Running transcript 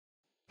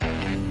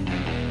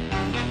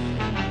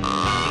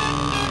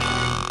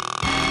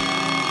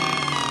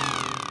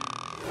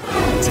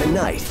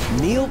Tonight,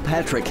 Neil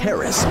Patrick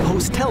Harris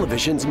hosts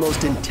television's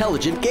most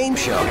intelligent game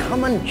show.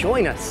 Come on,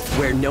 join us.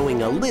 Where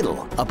knowing a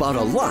little about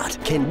a lot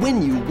can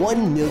win you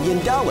 $1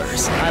 million.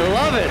 I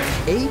love it.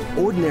 8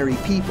 ordinary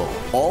people,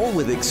 all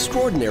with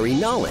extraordinary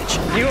knowledge.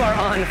 You are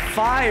on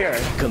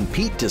fire.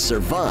 Compete to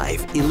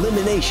survive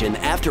elimination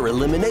after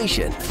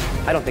elimination.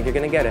 I don't think you're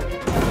gonna get it.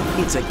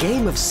 It's a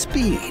game of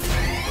speed.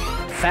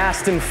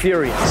 Fast and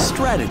furious.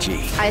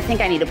 Strategy. I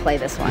think I need to play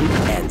this one.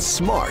 And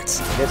smarts.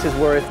 This is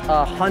worth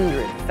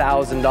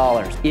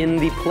 $100,000. In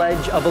the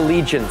Pledge of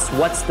Allegiance,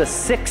 what's the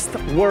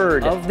 6th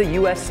word of the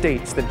U.S.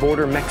 states that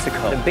border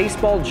Mexico? The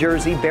baseball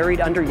jersey buried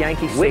under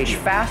Yankee Stadium. Which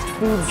fast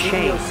food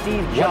chain?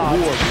 Steve Jobs.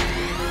 What war?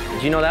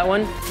 Did you know that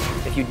one?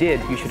 If you did,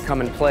 you should come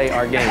and play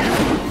our game.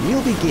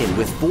 We'll begin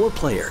with 4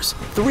 players.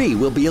 3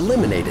 will be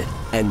eliminated,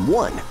 and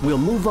 1 will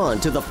move on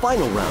to the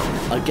final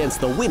round against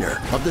the winner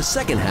of the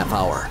second half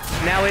hour.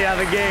 Now we have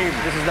a game.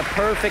 This is the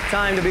perfect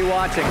time to be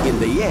watching. In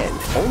the end,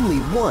 only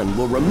 1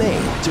 will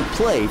remain to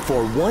play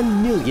for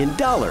 $1 million.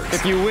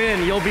 If you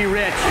win, you'll be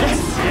rich.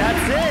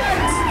 That's it.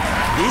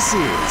 This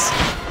is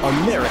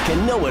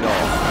American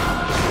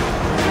Know-It-All.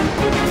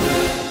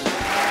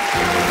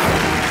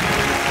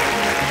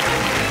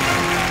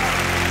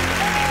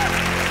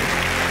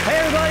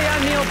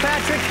 I'm Neil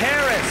Patrick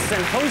Harris,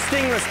 and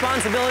hosting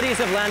responsibilities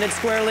have landed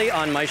squarely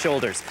on my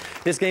shoulders.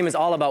 This game is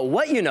all about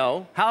what you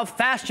know, how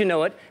fast you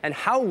know it, and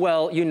how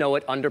well you know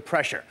it under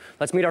pressure.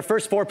 Let's meet our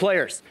first 4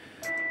 players.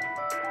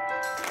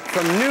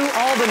 From New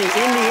Albany,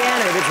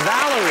 Indiana, it's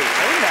Valerie.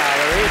 Hey,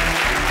 Valerie.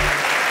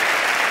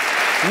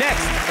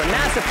 Next, from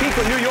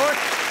Massapequa, New York,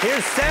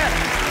 here's Seth.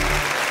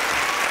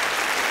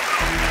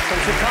 From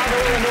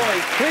Chicago, Illinois,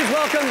 please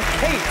welcome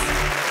Kate.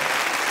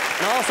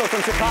 And also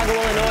from Chicago,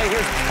 Illinois,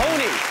 here's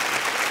Tony.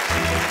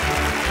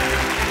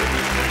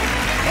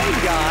 Hey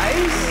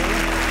guys,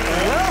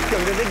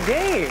 welcome to the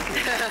game.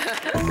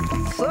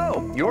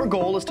 So, your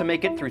goal is to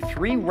make it through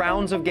 3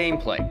 rounds of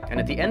gameplay, and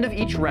at the end of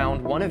each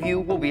round, one of you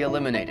will be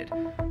eliminated.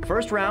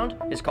 First round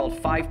is called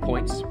 5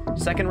 points,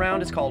 second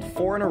round is called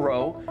 4 in a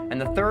row,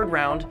 and the third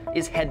round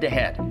is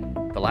head-to-head.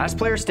 The last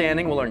player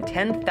standing will earn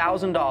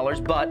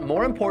 $10,000, but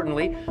more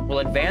importantly, will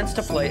advance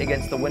to play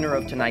against the winner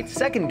of tonight's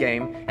second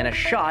game and a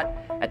shot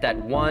at that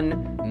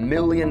 $1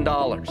 million.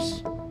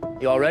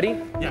 You all ready?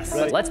 Yes.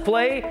 Ready. Let's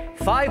play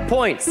 5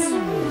 points. All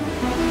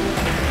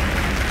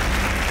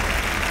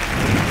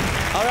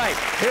right,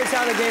 here's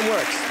how the game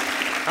works.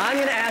 I'm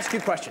gonna ask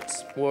you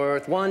questions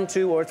worth 1,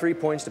 2, or 3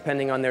 points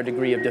depending on their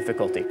degree of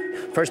difficulty.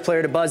 First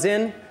player to buzz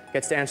in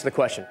gets to answer the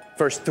question.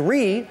 First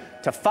 3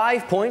 to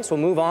 5 points will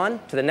move on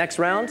to the next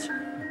round.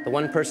 The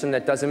one person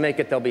that doesn't make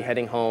it, they'll be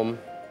heading home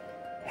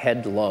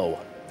head low.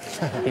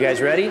 You guys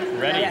ready?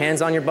 Ready.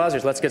 Hands on your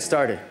buzzers, let's get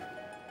started.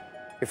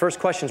 Your first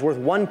question is worth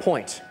 1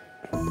 point.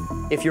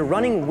 If you're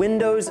running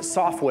Windows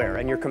software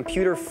and your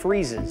computer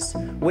freezes,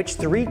 which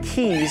 3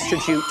 keys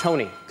should you,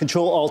 Tony?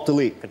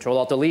 Control-Alt-Delete.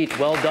 Control-Alt-Delete,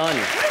 well done.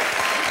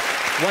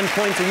 1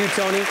 point to you,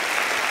 Tony.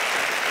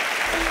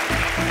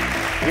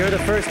 You're the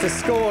first to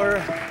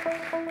score.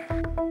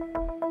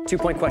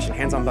 2-point question,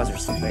 hands on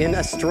buzzers. In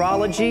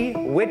astrology,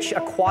 which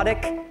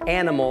aquatic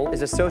animal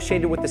is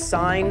associated with the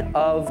sign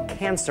of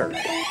Cancer?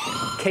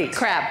 Kate.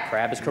 Crab.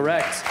 Crab is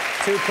correct.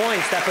 2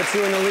 points, that puts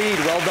you in the lead,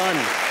 well done.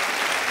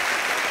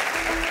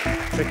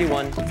 Tricky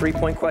one,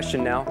 3-point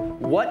question now.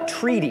 What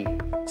treaty,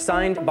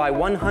 signed by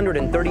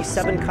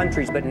 137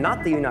 countries, but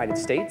not the United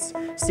States,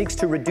 seeks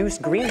to reduce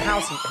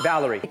greenhouse,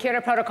 Valerie? The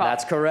Kyoto Protocol.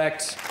 That's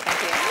correct.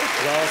 Thank you.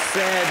 Well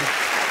said.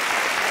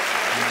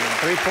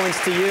 3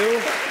 points to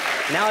you.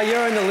 Now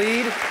you're in the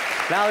lead.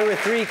 Valerie with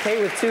 3,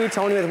 Kate with 2,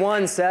 Tony with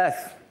 1,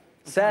 Seth.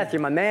 Seth,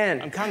 you're my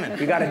man. I'm coming.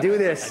 You gotta do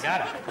this. I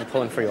got it. I'm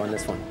pulling for you on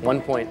this one.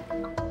 1 point.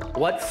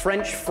 What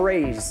French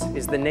phrase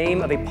is the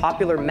name of a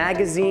popular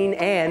magazine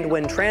and,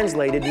 when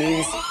translated,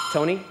 means,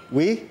 Tony?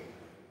 Oui?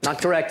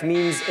 Not correct,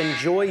 means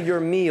enjoy your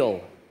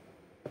meal.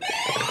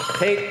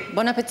 Kate?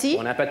 Bon appetit.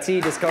 Bon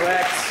appetit is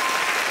correct.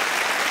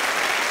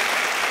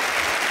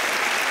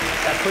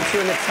 That puts you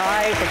in the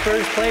tie for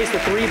first place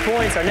with 3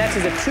 points. Our next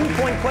is a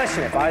 2-point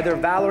question. If either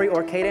Valerie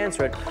or Kate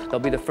answer it, they'll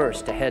be the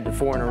first to head to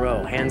 4 in a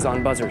row. Hands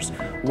on buzzers.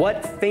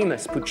 What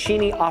famous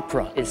Puccini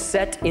opera is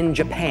set in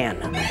Japan?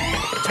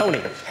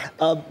 Tony?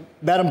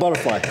 Madame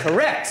Butterfly.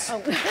 Correct.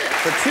 For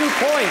 2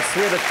 points,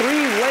 we have a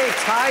 3-way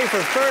tie for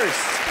first.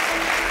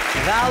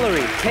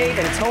 Valerie, Kate,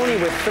 and Tony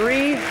with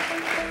 3.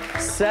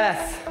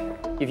 Seth,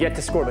 you've yet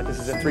to score, but this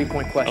is a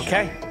 3-point question.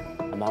 Okay.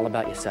 I'm all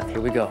about you, Seth. Here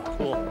we go.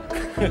 Cool.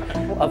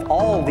 Of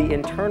all the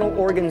internal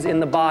organs in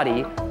the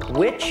body,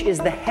 which is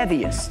the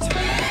heaviest?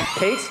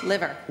 Kate?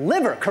 Liver.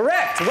 Liver,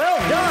 correct. Well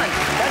done.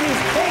 That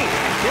means Kate,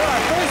 you're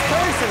our first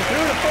person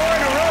through to 4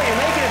 in a row.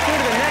 You're making it through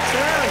to the next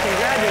round.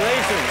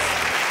 Congratulations.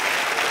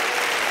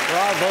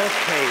 Bravo,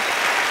 Kate.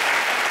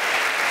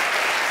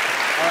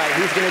 All right,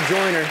 who's gonna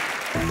join her?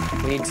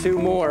 We need 2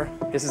 more.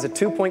 This is a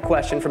 2-point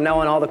question. From now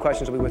on, all the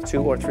questions will be with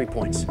 2 or 3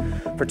 points.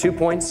 For 2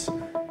 points,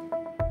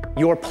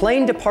 your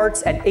plane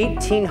departs at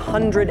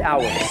 1800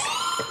 hours.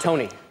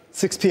 Tony?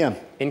 6 p.m.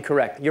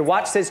 Incorrect. Your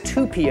watch says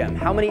 2 p.m.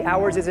 How many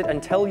hours is it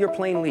until your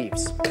plane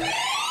leaves?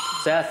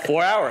 Seth?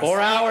 4 hours. 4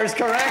 hours,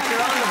 correct.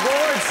 You're on the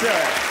board,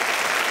 sir.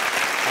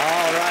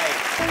 All right.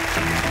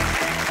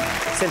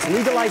 Since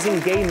legalizing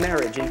gay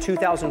marriage in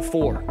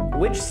 2004,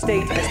 which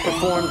state has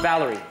performed,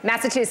 Valerie?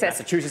 Massachusetts.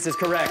 Massachusetts is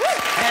correct.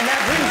 And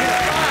that brings you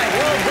to 5.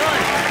 Well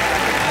done.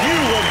 You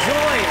will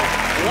join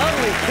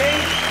lovely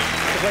Kate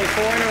to play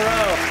 4 in a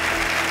row.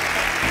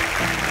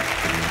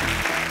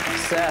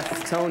 Seth,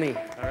 Tony.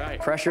 All right.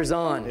 Pressure's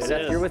on. It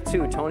Seth, is. you're with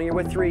 2. Tony, you're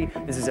with 3.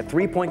 This is a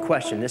 3-point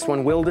question. This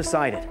one will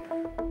decide it.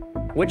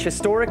 Which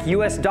historic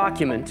U.S.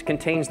 document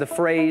contains the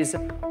phrase,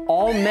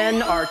 all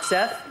men are,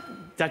 Seth?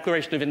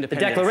 Declaration of The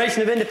Independence.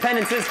 Declaration of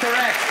Independence is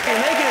correct. You're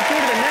making it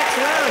through to the next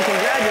round.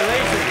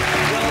 Congratulations.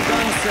 Well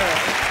done, sir.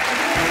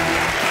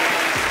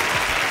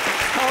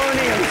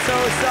 Tony, I'm so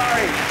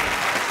sorry.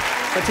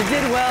 But you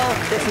did well.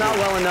 It's not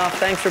well enough.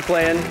 Thanks for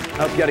playing.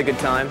 I hope you had a good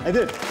time. I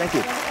did. Thank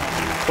you.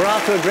 We're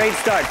off to a great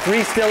start.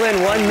 3 still in.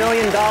 $1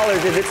 million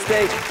is at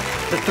stake.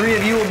 The 3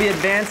 of you will be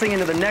advancing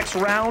into the next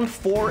round,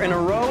 4 in a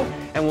row,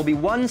 and will be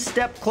 1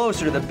 step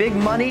closer to the big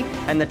money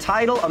and the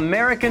title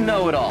American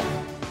Know-It-All.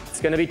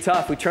 It's going to be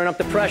tough. We turn up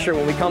the pressure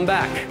when we come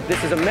back.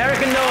 This is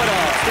American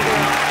Know-It-All. Stick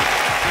around.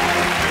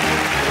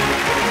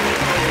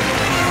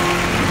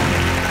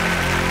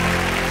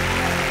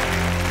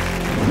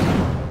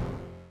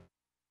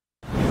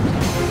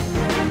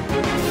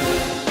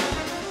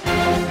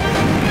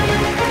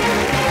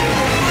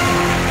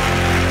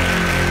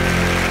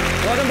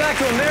 Welcome back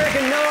to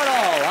American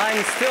Know-It-All.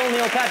 I'm still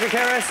Neil Patrick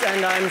Harris,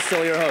 and I'm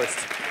still your host.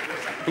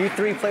 You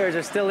 3 players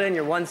are still in.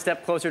 You're 1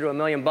 step closer to $1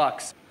 million.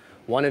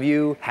 One of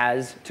you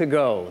has to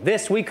go.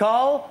 This we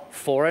call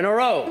 4 in a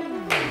row.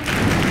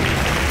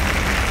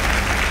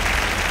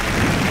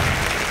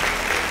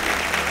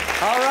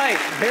 All right,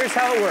 here's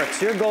how it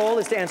works. Your goal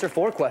is to answer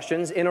 4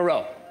 questions in a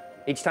row.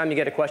 Each time you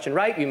get a question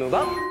right, you move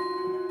up.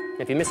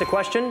 If you miss a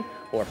question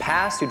or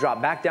pass, you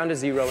drop back down to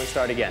 0 and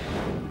start again.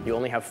 You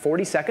only have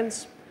 40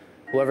 seconds.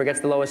 Whoever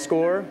gets the lowest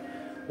score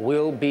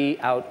will be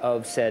out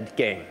of said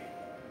game.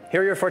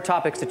 Here are your 4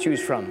 topics to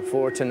choose from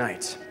for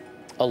tonight.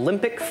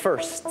 Olympic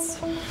firsts,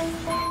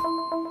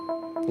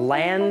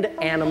 land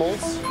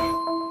animals,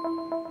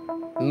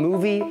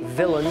 movie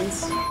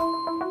villains,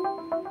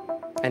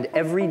 and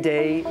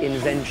everyday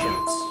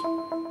inventions.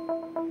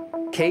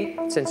 Kate,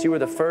 since you were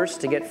the first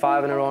to get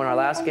 5 in a row in our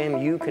last game,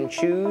 you can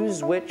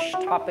choose which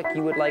topic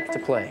you would like to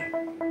play.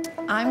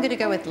 I'm going to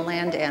go with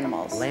land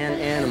animals.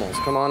 Land animals,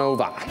 come on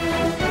over.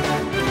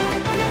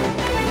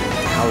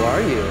 How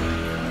are you?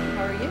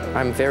 How are you?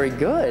 I'm very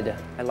good.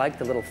 I like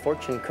the little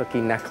fortune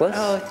cookie necklace.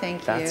 Oh,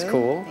 thank you. That's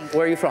cool. Thank you.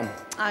 Where are you from?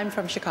 I'm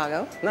from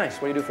Chicago. Nice.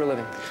 What do you do for a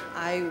living?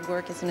 I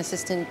work as an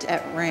assistant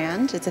at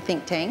RAND. It's a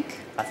think tank.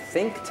 A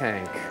think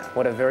tank.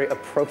 What a very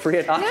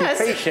appropriate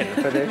occupation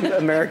for the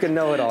American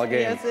Know-It-All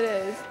game. Yes, it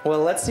is.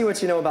 Well, let's see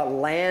what you know about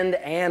land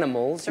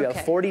animals. You have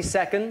Okay. 40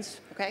 seconds.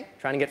 Okay.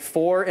 Trying to get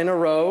 4 in a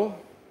row.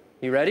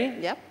 You ready?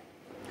 Yep.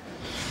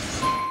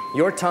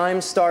 Your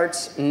time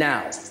starts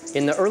now.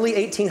 In the early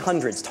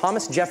 1800s,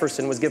 Thomas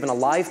Jefferson was given a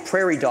live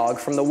prairie dog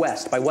from the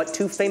West by what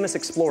 2 famous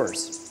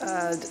explorers?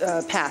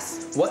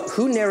 Pass.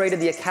 Who narrated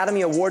the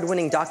Academy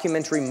Award-winning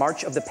documentary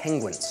March of the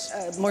Penguins?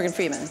 Morgan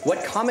Freeman.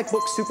 What comic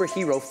book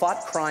superhero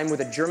fought crime with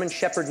a German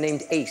shepherd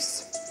named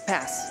Ace?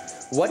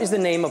 Pass. What is the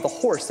name of the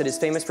horse that is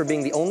famous for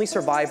being the only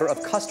survivor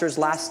of Custer's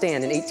last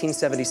stand in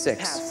 1876?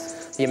 Pass.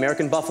 The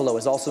American buffalo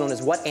is also known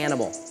as what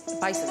animal?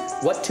 Bison.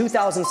 What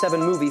 2007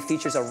 movie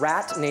features a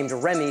rat named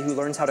Remy who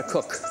learns how to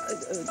cook?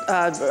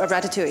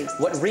 Ratatouille.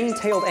 What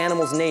ring-tailed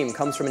animal's name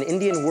comes from an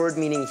Indian word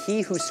meaning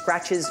he who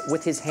scratches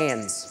with his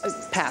hands?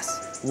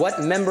 Pass.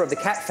 What member of the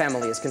cat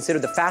family is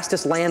considered the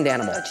fastest land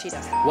animal? Cheetah.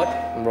 What?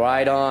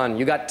 Right on.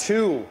 You got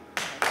 2.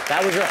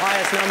 That was your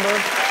highest number.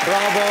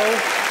 Bravo.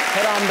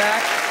 Head on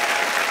back.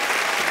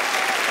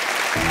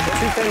 The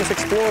 2 famous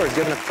explorers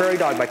given a prairie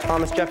dog by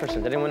Thomas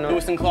Jefferson. Did anyone know?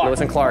 Lewis and Clark.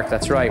 Lewis and Clark,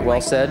 that's right.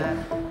 Well said.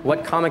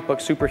 What comic book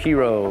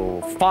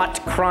superhero fought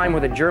crime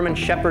with a German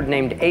shepherd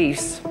named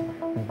Ace?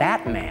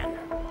 Batman.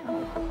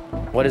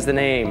 What is the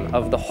name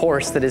of the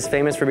horse that is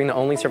famous for being the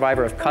only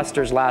survivor of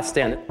Custer's last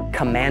stand?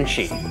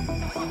 Comanche.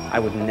 I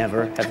would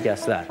never have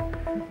guessed that.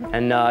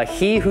 And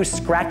he who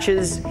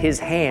scratches his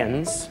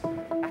hands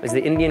is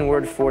the Indian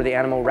word for the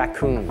animal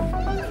raccoon.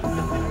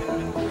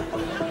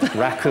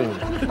 Raccoon.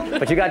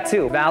 But you got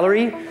 2.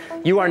 Valerie,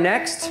 you are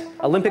next.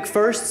 Olympic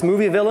firsts,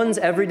 movie villains,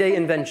 everyday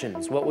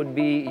inventions. What would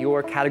be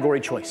your category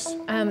choice?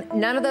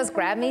 None of those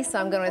grab me, so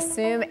I'm going to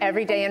assume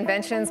everyday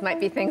inventions might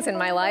be things in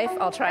my life.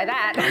 I'll try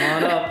that. Come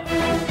on up.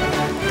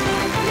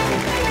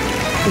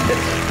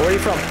 Where are you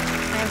from?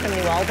 I'm from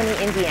New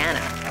Albany,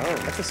 Indiana. Oh,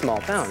 that's a small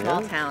town,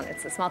 Small yeah? town.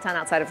 It's a small town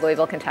outside of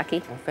Louisville,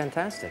 Kentucky. Oh,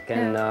 fantastic.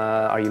 And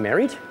are you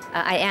married?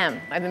 I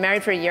am. I've been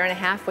married for 1.5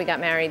 years. We got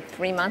married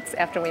 3 months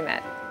after we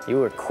met. You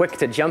were quick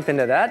to jump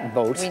into that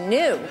boat. We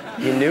knew.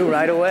 You knew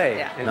right away.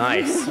 Yeah.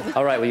 Nice.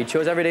 All right, well, you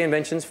chose everyday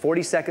inventions,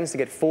 40 seconds to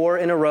get 4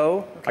 in a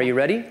row. Okay. Are you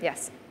ready?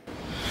 Yes.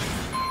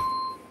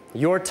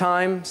 Your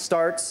time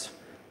starts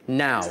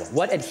now.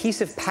 What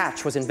adhesive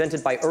patch was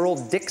invented by Earl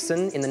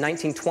Dixon in the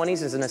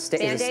 1920s as an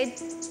Band-Aid?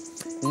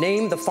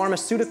 Name the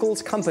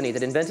pharmaceuticals company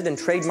that invented and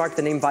trademarked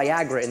the name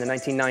Viagra in the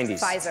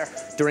 1990s.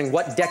 Pfizer. During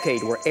what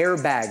decade were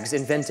airbags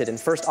invented and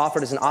first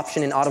offered as an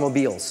option in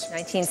automobiles?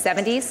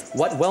 1970s.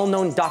 What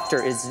well-known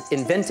doctor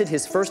invented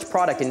his first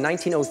product in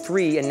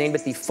 1903 and named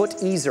it the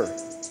foot easer?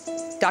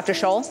 Dr.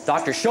 Scholl.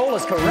 Dr. Scholl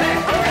is correct.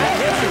 That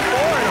gets you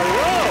 4 in a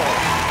row.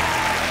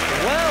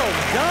 Well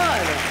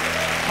done.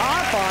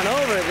 Hop on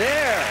over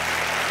there.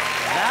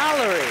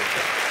 Valerie.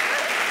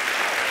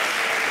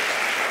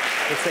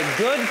 It's a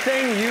good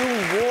thing you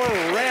wore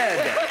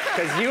red,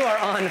 because you are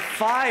on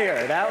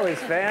fire. That was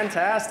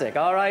fantastic.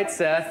 All right,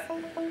 Seth.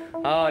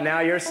 Oh,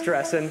 now you're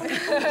stressing.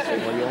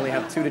 Well, you only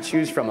have 2 to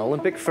choose from,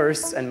 Olympic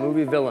firsts and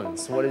movie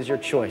villains. What is your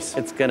choice?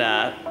 It's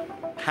gonna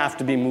have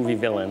to be movie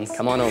villains.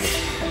 Come on over.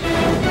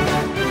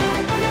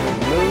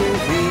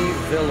 Movie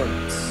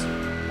villains.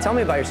 Tell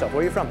me about yourself.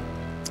 Where are you from?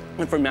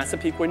 I'm from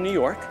Massapequa, New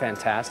York.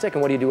 Fantastic.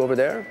 And what do you do over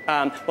there?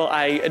 Well,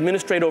 I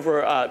administrate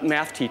over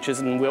math teachers,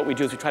 and what we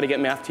do is we try to get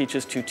math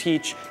teachers to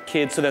teach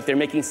kids so that they're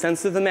making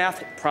sense of the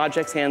math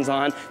projects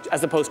hands-on,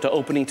 as opposed to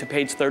opening to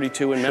page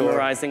 32 and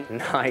memorizing.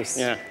 Nice.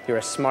 Yeah. You're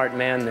a smart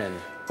man then.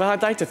 Well,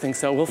 I'd like to think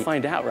so. We'll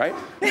find out, right?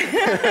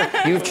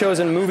 You've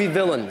chosen movie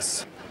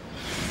villains.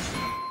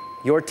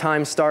 Your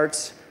time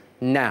starts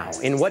now.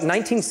 In what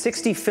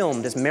 1960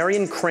 film does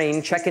Marion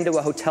Crane check into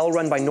a hotel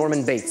run by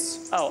Norman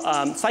Bates?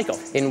 Oh, Psycho.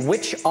 In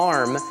which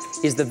arm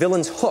is the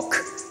villain's hook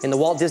in the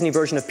Walt Disney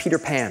version of Peter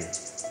Pan?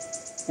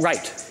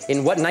 Right.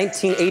 In what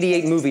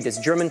 1988 movie does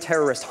German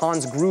terrorist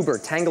Hans Gruber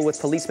tangle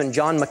with policeman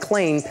John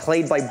McClane,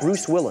 played by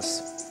Bruce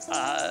Willis?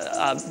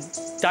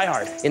 Die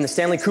Hard. In the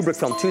Stanley Kubrick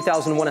film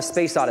 2001: A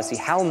Space Odyssey,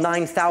 HAL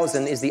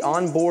 9000 is the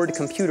onboard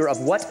computer of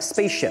what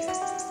spaceship?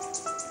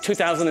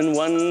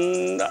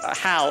 2001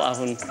 HAL.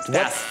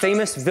 What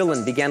famous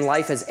villain began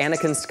life as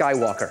Anakin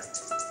Skywalker?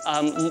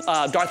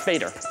 Darth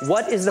Vader.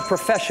 What is the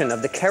profession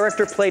of the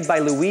character played by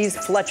Louise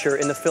Fletcher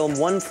in the film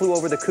One Flew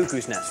Over the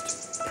Cuckoo's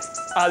Nest?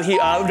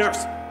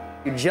 Nurse.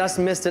 You just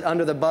missed it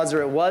under the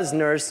buzzer. It was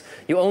nurse.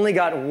 You only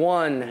got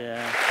 1.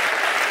 Yeah.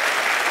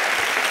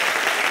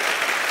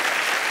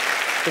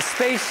 The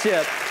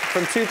spaceship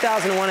from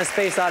 2001: A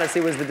Space Odyssey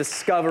was the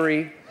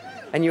Discovery.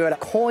 And you had a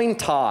coin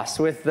toss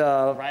with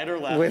the right or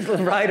left. With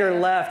right or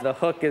left. The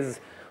hook is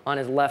on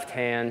his left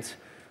hand.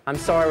 I'm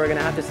sorry, we're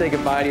gonna have to say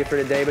goodbye to you for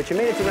today, but you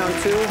made it to round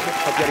 2.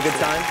 Hope you had a good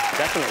time.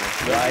 Definitely.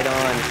 Right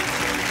on.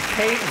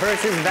 Kate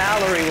versus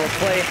Valerie will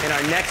play in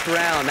our next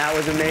round. That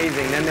was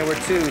amazing. Then there were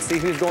 2. See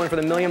who's going for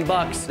the $1 million.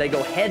 They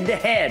go head to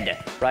head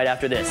right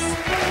after this.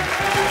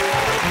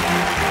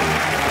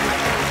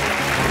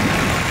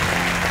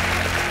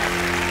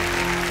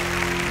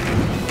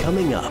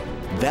 Coming up,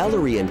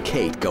 Valerie and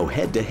Kate go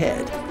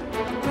head-to-head.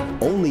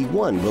 Only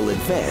one will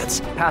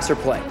advance Pass or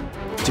play?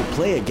 to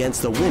play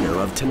against the winner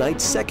of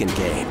tonight's second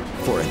game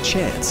for a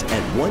chance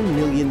at $1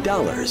 million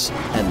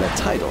and the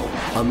title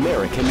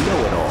American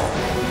Know-It-All.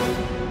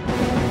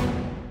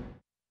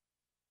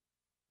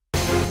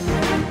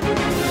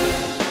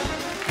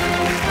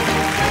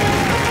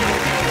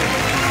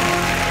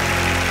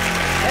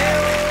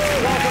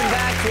 Hey, welcome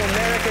back to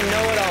American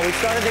Know-It-All. We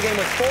started the game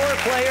with 4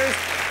 players.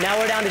 Now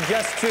we're down to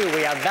just 2.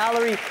 We have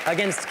Valerie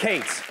against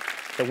Kate.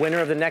 The winner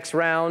of the next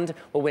round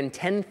will win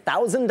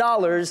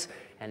 $10,000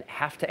 and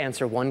have to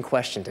answer 1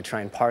 question to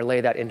try and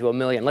parlay that into $1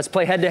 million. Let's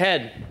play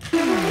head-to-head.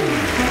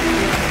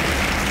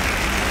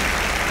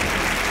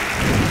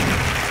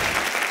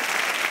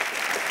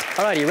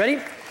 All right, you ready?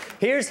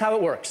 Here's how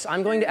it works.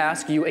 I'm going to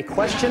ask you a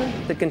question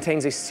that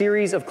contains a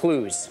series of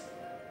clues.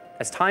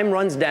 As time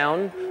runs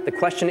down, the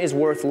question is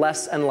worth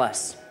less and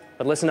less.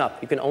 But listen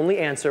up, you can only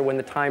answer when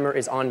the timer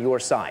is on your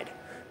side.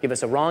 Give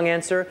us a wrong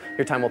answer,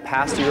 your time will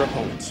pass to your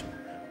opponents.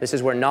 This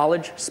is where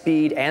knowledge,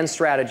 speed, and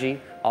strategy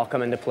all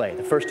come into play.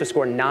 The first to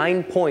score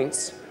 9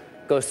 points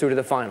goes through to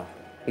the final.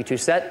 You 2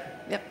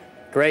 set? Yep.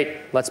 Great,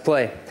 let's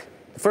play.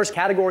 The first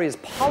category is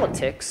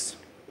politics.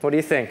 What do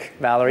you think,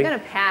 Valerie? I'm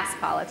gonna pass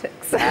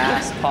politics.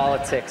 Pass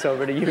politics.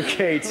 Over to you,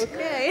 Kate.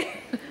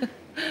 Okay.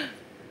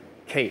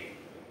 Kate,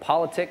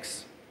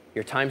 politics,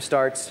 your time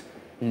starts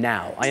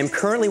now. I am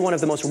currently one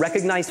of the most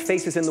recognized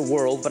faces in the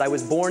world, but I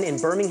was born in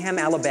Birmingham,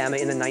 Alabama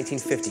in the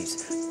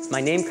 1950s. My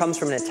name comes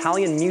from an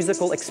Italian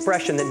musical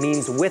expression that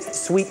means with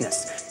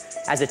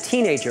sweetness. As a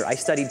teenager, I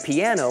studied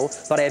piano,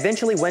 but I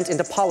eventually went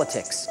into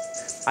politics.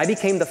 I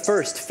became the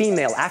first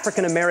female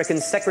African-American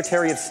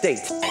Secretary of State.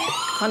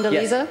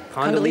 Condoleezza? Yes.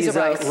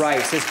 Condoleezza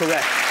Rice is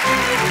correct.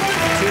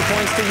 2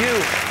 points to you.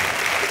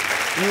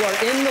 You are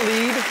in the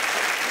lead.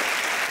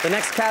 The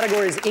next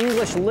category is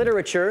English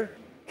literature.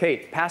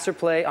 Kate, pass or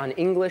play on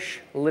English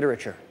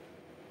literature?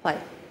 Play.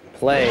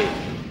 Play.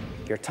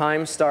 Your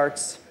time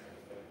starts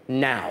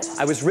now.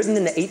 I was written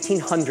in the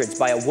 1800s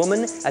by a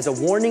woman as a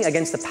warning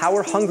against the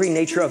power-hungry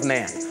nature of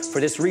man. For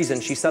this reason,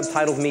 she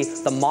subtitled me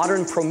The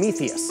Modern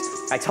Prometheus.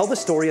 I tell the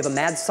story of a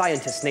mad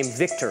scientist named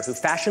Victor who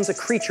fashions a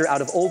creature out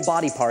of old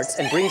body parts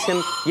and brings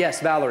him,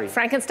 yes, Valerie.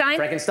 Frankenstein?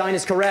 Frankenstein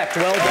is correct.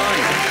 Well done.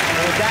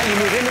 And with that, you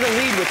move into the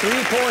lead with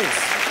 3 points.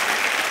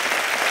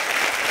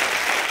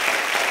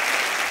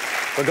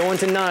 We're going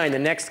to 9. The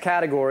next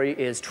category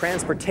is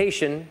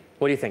transportation.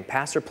 What do you think?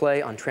 Pass or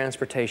play on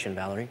transportation,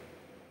 Valerie?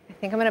 I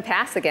think I'm going to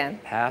pass again.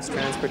 Pass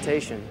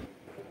transportation.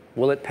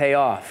 Will it pay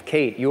off?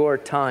 Kate, your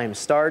time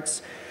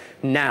starts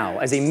now.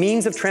 As a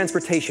means of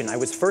transportation, I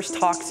was first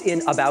talked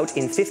about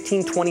in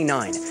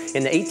 1529.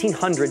 In the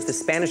 1800s, the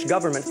Spanish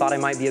government thought I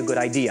might be a good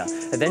idea.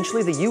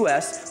 Eventually, the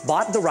U.S.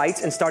 bought the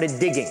rights and started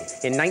digging.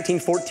 In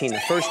 1914, the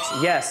first,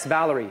 yes,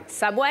 Valerie.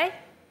 Subway?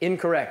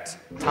 Incorrect.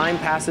 Time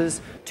passes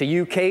to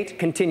you, Kate.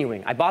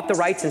 Continuing. I bought the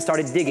rights and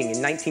started digging.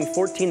 In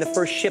 1914, the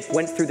first ship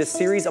went through the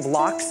series of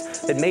locks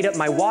that made up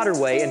my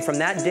waterway, and from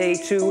that day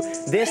to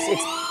this,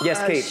 it's...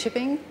 Yes, Kate.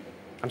 Shipping?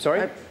 I'm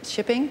sorry?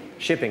 Shipping?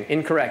 Shipping.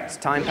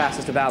 Incorrect. Time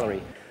passes to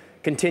Valerie.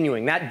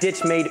 Continuing. That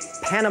ditch made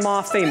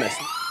Panama famous.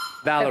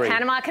 Valerie. The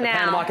Panama Canal. The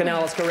Panama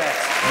Canal is correct.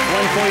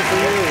 1 point for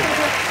you.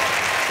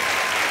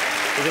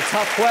 These are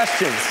tough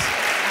questions.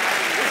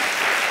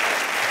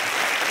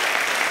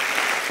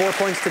 4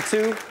 points to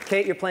 2.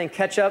 Kate, you're playing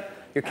catch up.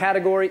 Your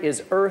category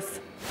is Earth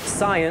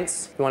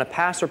Science. You want to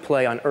pass or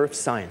play on Earth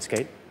Science,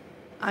 Kate?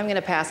 I'm going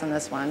to pass on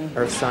this one.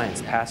 Earth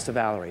Science. Pass to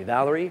Valerie.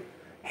 Valerie,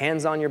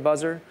 hands on your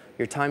buzzer.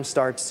 Your time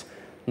starts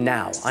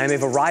now. I am a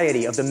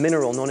variety of the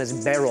mineral known as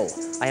beryl.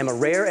 I am a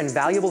rare and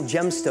valuable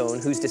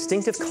gemstone whose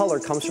distinctive color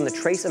comes from the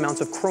trace amounts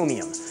of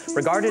chromium.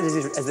 Regarded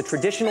as the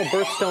traditional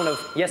birthstone of...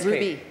 Yes, Ruby.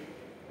 Kate?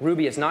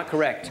 Ruby is not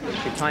correct.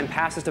 Your time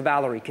passes to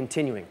Valerie.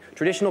 Continuing.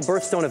 Traditional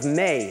birthstone of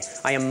May.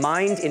 I am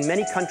mined in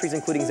many countries,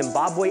 including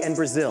Zimbabwe and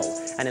Brazil.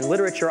 And in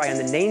literature, I am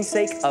the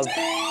namesake of...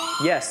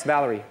 Yes,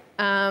 Valerie.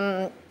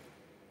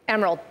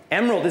 Emerald.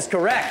 Emerald is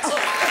correct. Wow.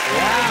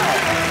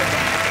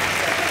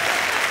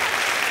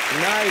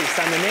 Nice.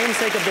 I'm the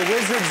namesake of the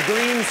Wizard's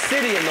Green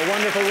City in The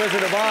Wonderful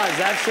Wizard of Oz.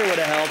 That sure would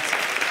have helped.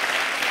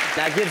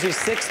 That gives you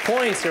 6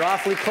 points. You're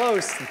awfully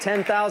close to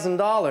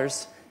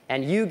 $10,000.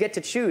 And you get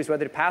to choose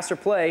whether to pass or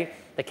play.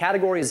 The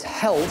category is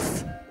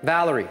health.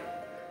 Valerie,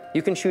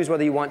 you can choose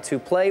whether you want to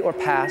play or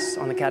pass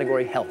on the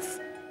category health.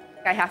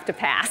 I have to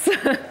pass.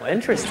 Well,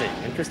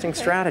 interesting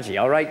strategy.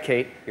 All right,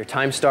 Kate, your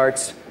time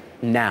starts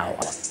now.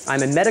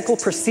 I'm a medical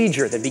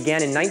procedure that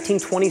began in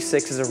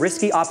 1926 as a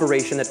risky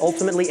operation that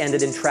ultimately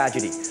ended in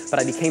tragedy. But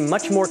I became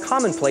much more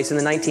commonplace in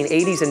the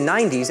 1980s and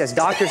 90s as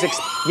doctors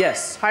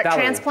Yes, Heart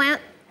Valerie.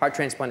 transplant? Heart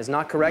transplant is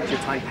not correct. Your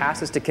time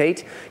passes to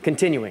Kate.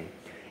 Continuing.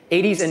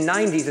 80s and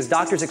 90s as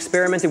doctors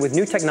experimented with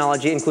new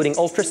technology, including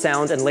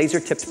ultrasound and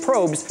laser-tipped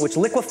probes, which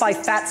liquefy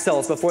fat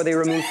cells before they are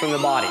removed from the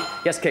body.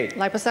 Yes, Kate?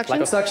 Liposuction?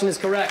 Liposuction is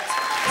correct. 2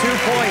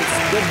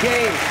 points. Good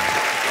game.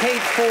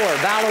 Kate 4,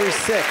 Valerie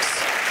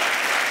 6.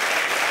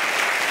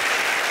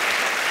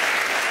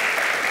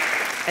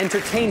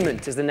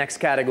 Entertainment is the next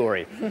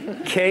category.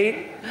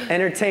 Kate,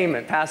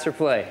 entertainment, pass or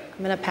play?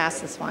 I'm going to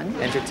pass this one.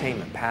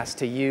 Entertainment, pass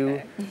to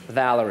you,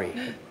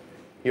 Valerie.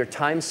 Your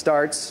time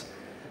starts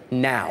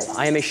now.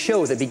 I am a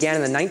show that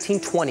began in the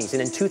 1920s,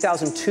 and in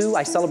 2002,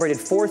 I celebrated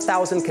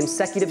 4,000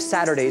 consecutive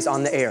Saturdays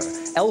on the air.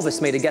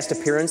 Elvis made a guest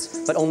appearance,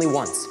 but only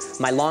once.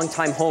 My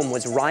longtime home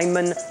was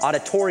Ryman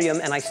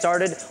Auditorium, and I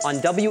started on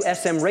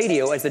WSM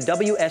radio as the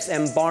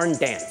WSM Barn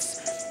Dance.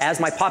 As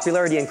my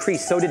popularity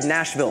increased, so did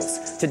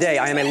Nashville's. Today,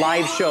 I am a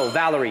live show.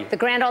 Valerie. The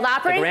Grand Ole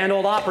Opry? The Grand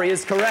Ole Opry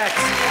is correct.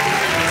 2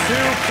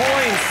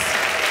 points.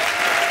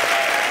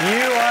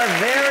 You are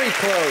very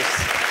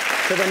close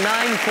to the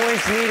 9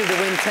 points needed to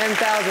win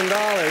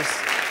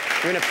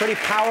 $10,000. You're in a pretty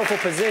powerful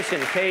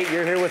position. Kate,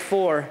 you're here with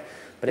 4.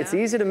 But it's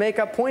easy to make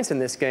up points in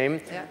this game.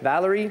 Yeah.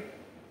 Valerie,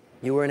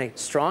 you were in a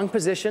strong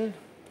position.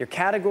 Your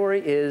category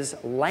is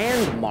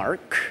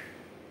landmark.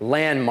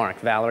 Landmark,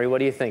 Valerie, what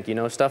do you think? You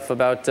know stuff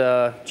about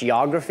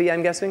geography,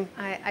 I'm guessing?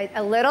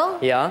 A little.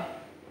 Yeah?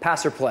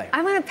 Pass or play?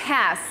 I'm going to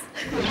pass.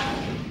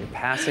 You're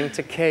passing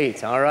to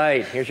Kate. All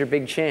right, here's your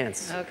big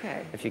chance.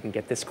 Okay. If you can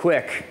get this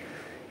quick,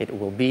 it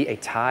will be a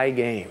tie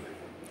game.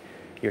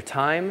 Your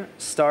time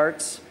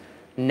starts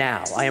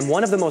now. I am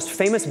one of the most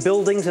famous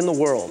buildings in the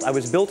world. I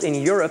was built in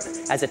Europe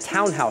as a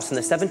townhouse in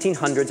the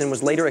 1700s and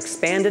was later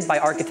expanded by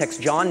architects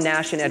John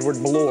Nash and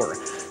Edward Bloor.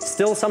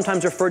 Still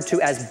sometimes referred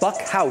to as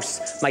Buck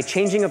House, my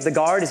changing of the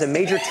guard is a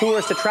major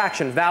tourist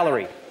attraction.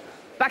 Valerie.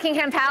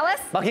 Buckingham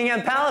Palace?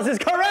 Buckingham Palace is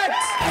correct!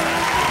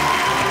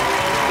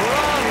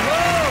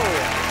 Bravo!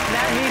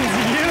 That means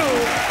you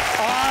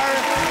are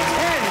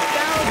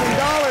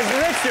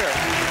 $10,000 richer.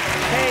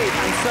 Hey,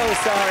 I'm so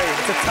sorry.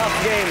 It's a tough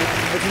game,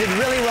 but you did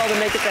really well to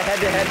make it to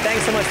head-to-head.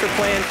 Thanks so much for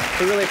playing.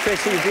 We really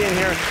appreciate you being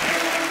here.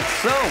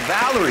 So,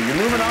 Valerie,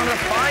 you're moving on to the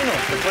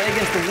finals to play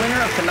against the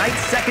winner of tonight's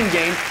second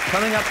game,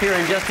 coming up here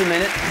in just a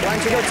minute. Why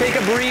don't you go take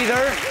a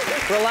breather,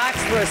 relax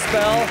for a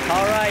spell.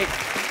 All right,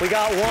 we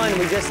got 1.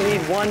 We just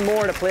need 1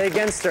 more to play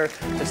against her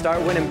to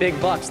start winning big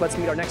bucks. Let's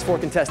meet our next 4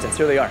 contestants.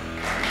 Here they are.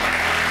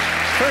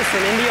 First,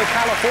 from Indio,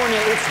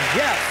 California, it's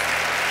Jeff.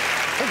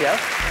 Hey,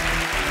 Jeff.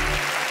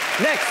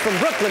 Next, from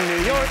Brooklyn,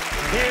 New York,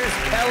 here's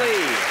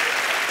Kelly.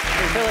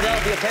 From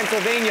Philadelphia,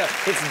 Pennsylvania,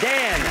 it's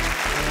Dan.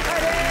 Hi,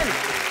 Dan.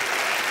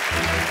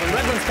 From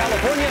Redlands,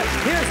 California,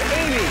 here's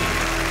Amy.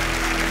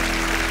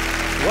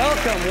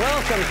 Welcome,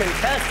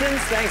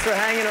 contestants. Thanks for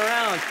hanging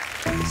around.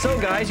 So,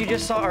 guys, you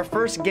just saw our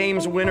first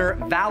game's winner,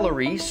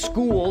 Valerie,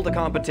 school the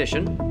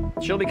competition.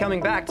 She'll be coming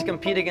back to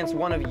compete against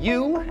one of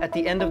you at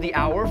the end of the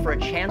hour for a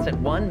chance at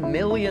 $1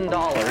 million.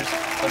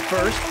 But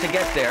first, to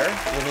get there,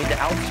 you'll need to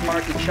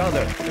outsmart each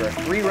other. There are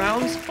 3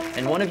 rounds,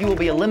 and one of you will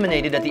be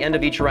eliminated at the end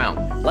of each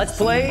round. Let's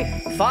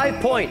play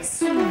 5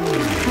 points.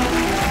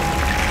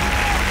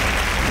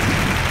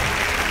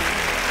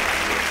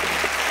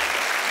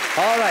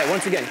 All right,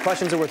 once again,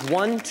 questions are worth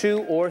 1,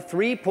 2, or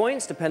 3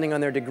 points, depending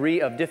on their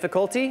degree of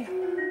difficulty.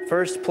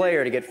 First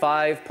player to get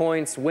 5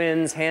 points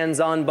wins,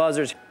 hands-on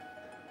buzzers.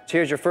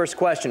 Here's your first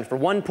question for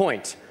 1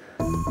 point.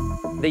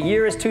 The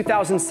year is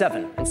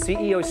 2007, and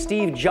CEO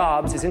Steve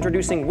Jobs is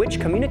introducing which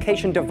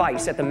communication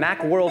device at the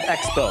Macworld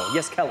Expo?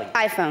 Yes, Kelly?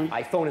 iPhone.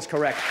 iPhone is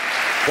correct.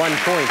 1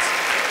 point.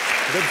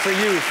 Good for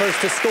you,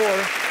 first to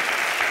score.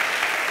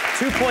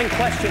 2-point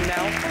question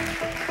now.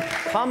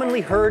 Commonly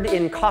heard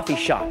in coffee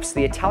shops,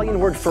 the Italian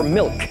word for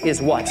milk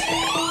is what?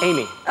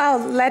 Amy? Oh,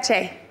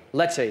 leche.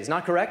 Leche is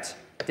not correct.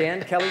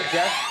 Dan, Kelly,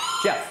 Jeff?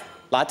 Jeff?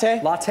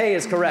 Latte? Latte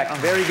is correct.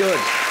 Very good.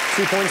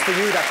 2 points for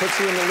you. That puts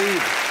you in the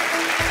lead.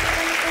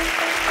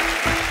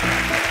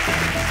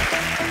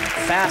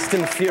 Fast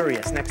and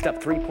furious. Next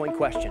up, 3-point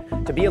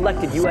question. To be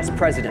elected U.S.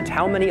 president,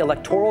 how many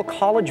electoral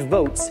college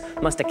votes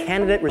must a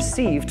candidate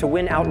receive to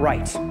win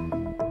outright?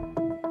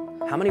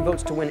 How many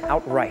votes to win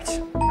outright?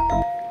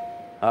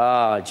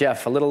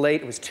 Jeff, a little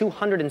late. It was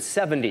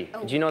 270.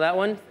 Did you know that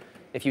one?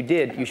 If you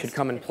did, you should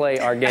come and play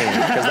our game,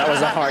 because that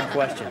was a hard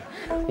question.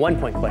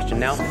 1-point question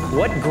now.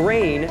 What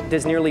grain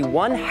does nearly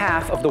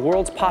 1/2 of the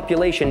world's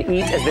population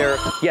eat as their...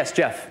 Yes,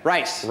 Jeff?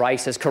 Rice.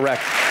 Rice is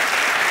correct.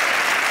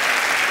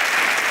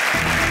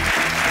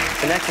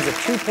 The next is a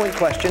 2-point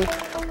question.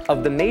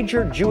 Of the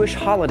major Jewish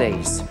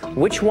holidays,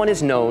 which one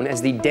is known as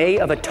the Day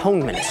of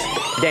Atonement?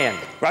 Dan?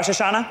 Rosh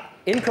Hashanah?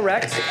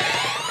 Incorrect.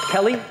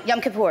 Kelly?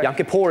 Yom Kippur. Yom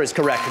Kippur is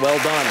correct. Well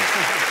done.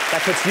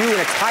 That puts you in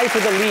a tie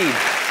for the lead.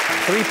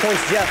 3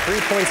 points Jeff,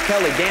 3 points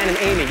Kelly. Dan and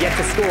Amy yet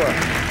to score.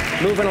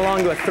 Moving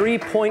along to a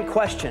 3-point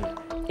question.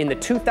 In the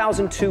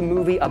 2002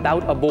 movie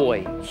About a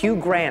Boy, Hugh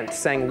Grant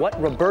sang what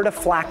Roberta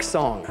Flack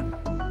song?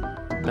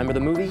 Remember the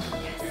movie?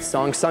 The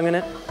song sung in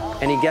it?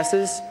 Any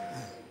guesses?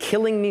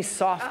 Killing Me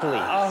Softly.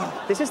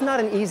 This is not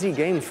an easy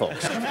game,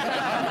 folks.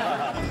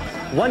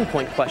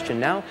 1-point question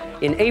now.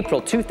 In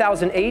April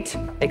 2008,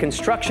 a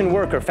construction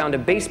worker found a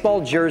baseball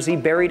jersey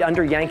buried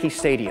under Yankee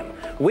Stadium.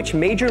 Which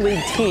major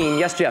league team?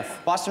 Yes, Jeff?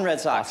 Boston Red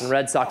Sox. Boston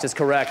Red Sox is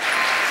correct.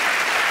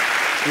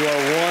 You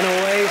are 1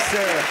 away,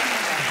 sir.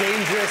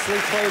 Dangerously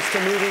close to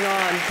moving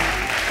on.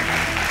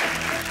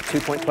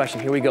 2-point question,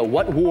 here we go.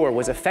 What war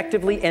was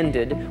effectively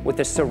ended with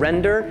the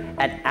surrender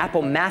at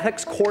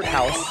Appomattox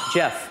Courthouse?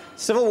 Jeff?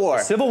 Civil War.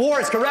 Civil War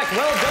is correct.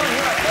 Well done.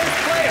 You're our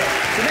first player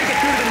to make it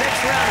through to the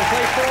next round and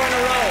play 4 in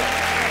a row.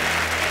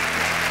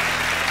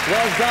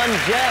 Well done,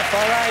 Jeff.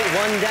 All right,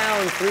 1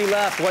 down, 3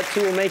 left. What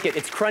 2 will make it?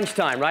 It's crunch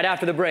time right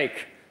after the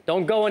break.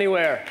 Don't go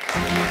anywhere.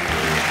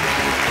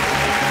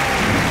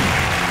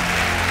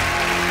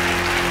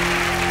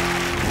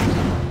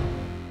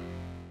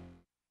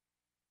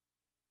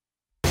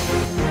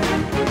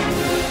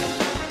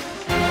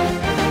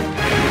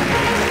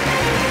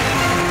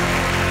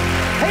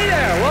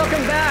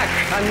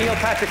 I'm Neil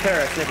Patrick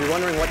Harris, and if you're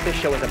wondering what this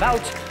show is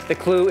about, the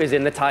clue is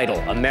in the title,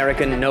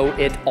 American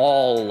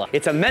Know-It-All.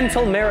 It's a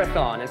mental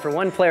marathon, and for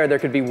one player, there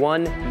could be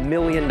 $1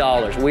 million.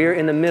 We're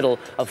in the middle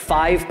of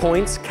 5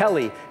 points.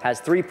 Kelly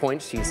has 3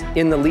 points. She's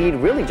in the lead,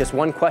 really just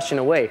 1 question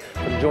away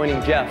from joining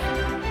Jeff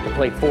to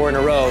play 4 in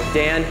a row.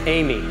 Dan,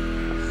 Amy,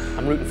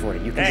 I'm rooting for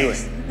you. You can do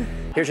it.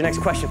 Here's your next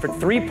question. For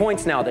 3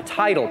 points now, the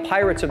title,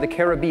 Pirates of the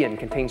Caribbean,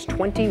 contains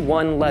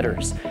 21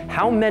 letters.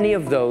 How many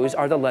of those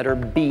are the letter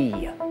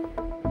B?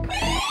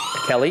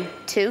 Kelly?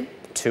 2.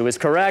 2 is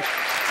correct.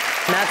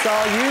 And that's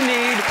all you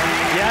need.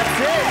 That's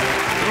it.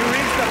 You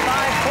reached the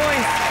 5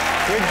 points.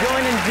 You're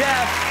joining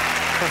Jeff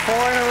for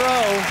 4 in a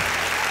row.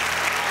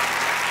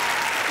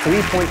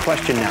 3-point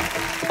question now.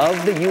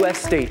 Of the U.S.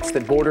 states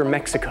that border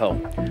Mexico,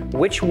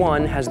 which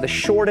one has the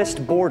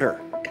shortest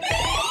border?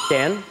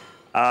 Dan?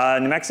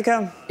 New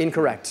Mexico?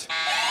 Incorrect.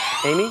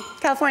 Amy?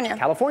 California.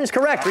 California's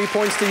correct. 3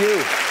 points to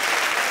you.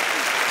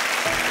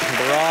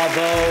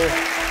 Bravo.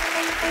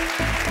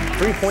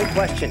 3-point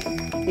question.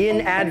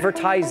 In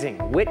advertising,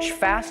 which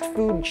fast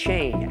food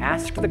chain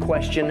asked the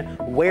question,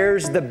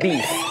 where's the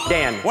beef?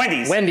 Dan?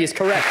 Wendy's. Wendy's,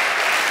 correct.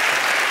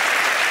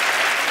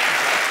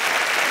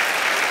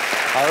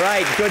 All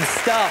right, good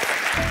stuff.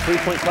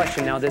 3-point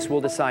question, now this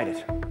will decide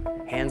it.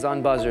 Hands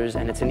on buzzers,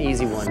 and it's an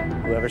easy one.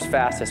 Whoever's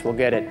fastest will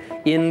get it.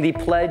 In the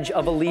Pledge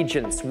of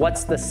Allegiance,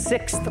 what's the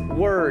 6th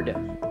word?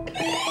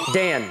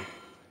 Dan?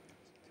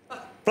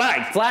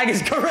 Flag. Flag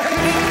is correct.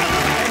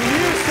 And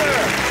you, sir,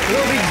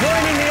 will be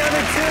joining the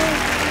other 2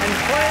 and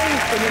playing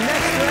in the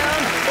next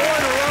round 4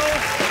 in a row.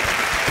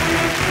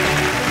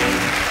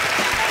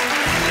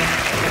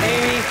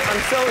 Amy,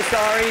 I'm so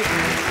sorry,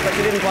 but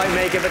you didn't quite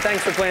make it, but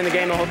thanks for playing the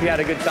game. I hope you had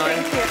a good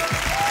time. Thank you.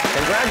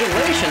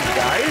 Congratulations,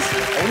 guys.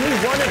 Only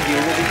one of you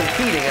will be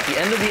competing at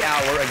the end of the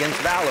hour against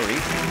Valerie,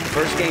 the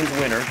first game's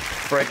winner,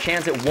 for a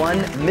chance at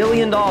 $1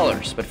 million.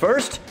 But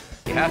first,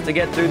 you have to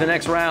get through the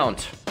next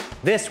round.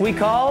 This we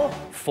call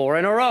 4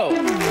 in a row.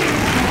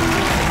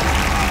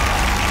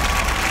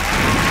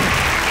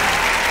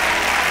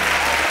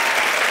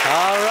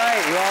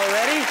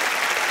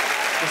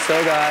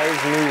 So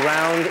guys, new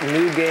round,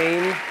 new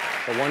game,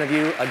 but one of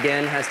you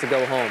again has to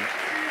go home.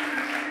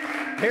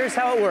 Here's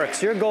how it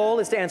works. Your goal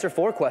is to answer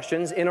 4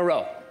 questions in a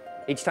row.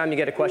 Each time you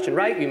get a question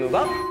right, you move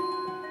up.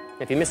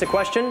 If you miss a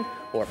question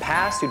or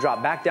pass, you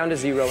drop back down to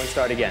 0 and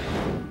start again.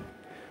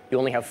 You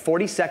only have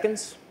 40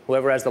 seconds.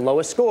 Whoever has the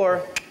lowest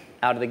score,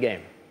 out of the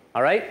game.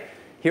 All right?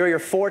 Here are your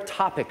 4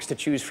 topics to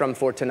choose from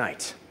for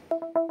tonight.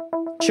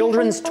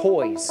 Children's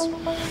toys.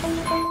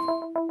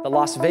 The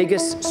Las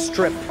Vegas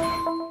Strip.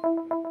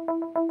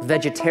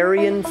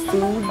 Vegetarian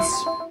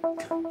foods.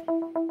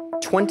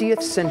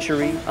 20th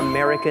century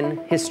American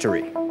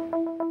history.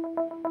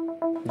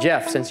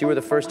 Jeff, since you were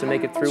the first to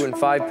make it through in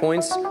 5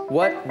 points,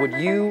 what would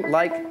you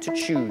like to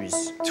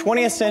choose?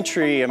 20th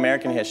century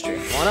American history.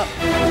 Come on up.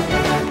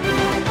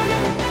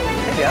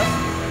 Hey, Jeff.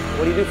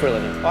 What do you do for a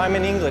living? Oh, I'm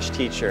an English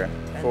teacher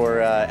for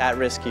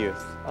at-risk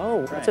youth.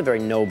 Oh, that's a very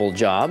noble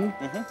job.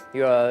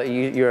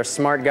 You're a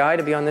smart guy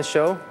to be on this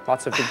show.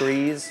 Lots of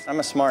degrees. I'm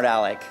a smart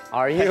aleck.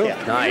 Are you?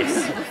 Yeah.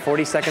 Nice.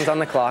 40 seconds on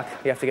the clock.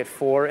 You have to get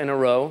 4 in a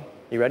row.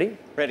 You ready?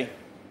 Ready.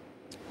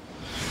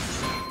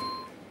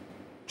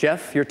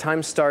 Jeff, your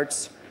time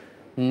starts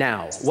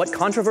now. What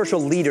controversial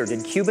leader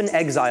did Cuban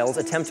exiles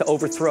attempt to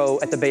overthrow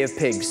at the Bay of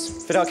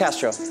Pigs? Fidel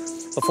Castro.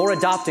 Before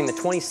adopting the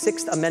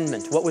 26th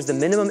Amendment, what was the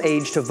minimum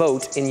age to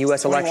vote in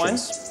U.S. 21.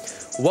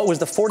 elections? What was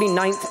the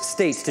 49th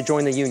state to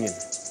join the Union?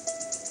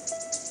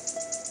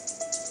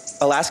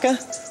 Alaska.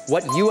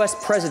 What U.S.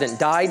 president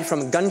died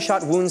from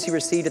gunshot wounds he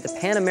received at the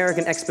Pan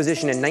American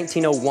Exposition in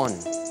 1901?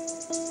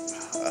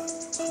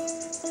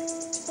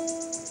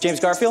 James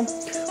Garfield.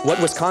 What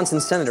Wisconsin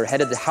senator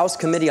headed the House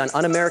Committee on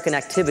Un-American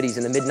Activities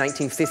in the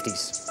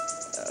mid-1950s?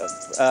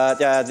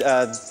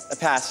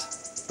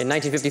 Pass. In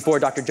 1954,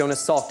 Dr.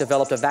 Jonas Salk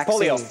developed a vaccine.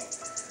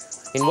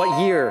 Polio. In what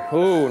year?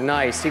 Ooh,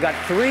 nice. You got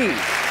 3. You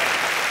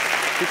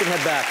can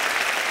head back.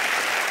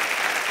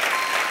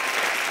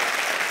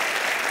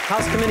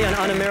 House Committee on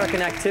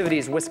Un-American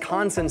Activities,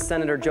 Wisconsin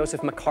Senator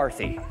Joseph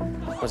McCarthy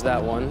was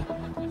that one.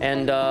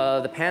 And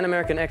the Pan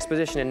American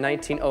Exposition in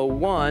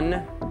 1901,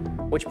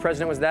 which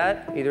president was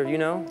that? Either of you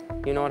know?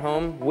 You know at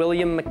home?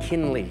 William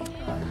McKinley.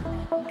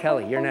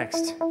 Kelly, you're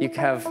next. You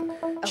have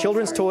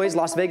children's toys,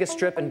 Las Vegas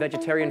Strip, and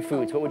vegetarian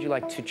foods. What would you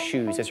like to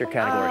choose as your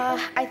category?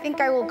 I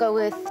think I will go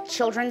with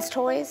children's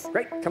toys.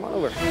 Great, come on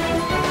over.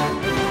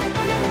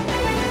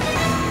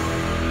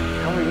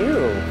 How are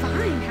you?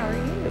 Fine, how are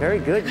you? Very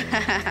good.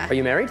 Are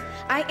you married?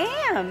 I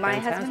am. My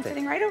Fantastic. husband's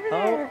sitting right over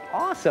there. Oh,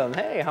 awesome.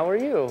 Hey, how are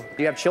you?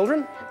 Do you have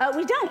children?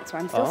 We don't, so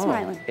I'm still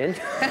smiling.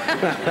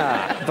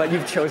 But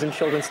you've chosen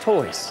children's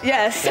toys.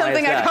 Yes, Why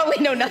something is I that? probably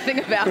know nothing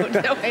about.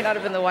 That may not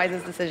have been the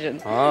wisest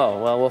decision.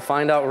 Oh, well, we'll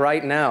find out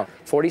right now.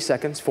 40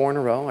 seconds, 4 in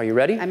a row. Are you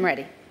ready? I'm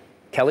ready.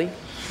 Kelly,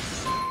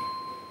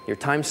 your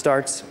time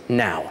starts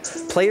now.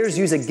 Players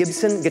use a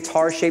Gibson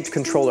guitar-shaped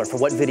controller for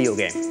what video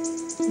game?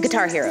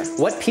 Guitar Hero.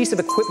 What piece of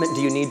equipment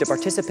do you need to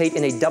participate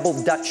in a double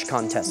Dutch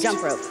contest?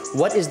 Jump rope.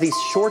 What is the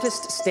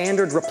shortest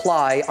standard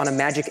reply on a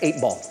magic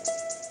 8-ball?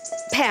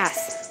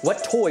 Pass.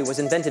 What toy was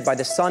invented by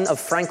the son of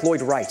Frank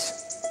Lloyd Wright?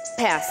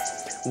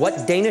 Pass.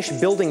 What Danish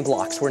building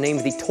blocks were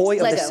named the toy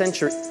of Lego. the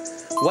century?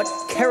 What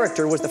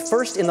character was the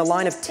first in the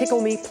line of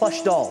Tickle Me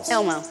plush dolls?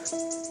 Elmo.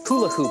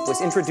 Hula hoop was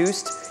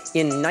introduced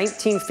in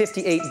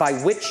 1958 by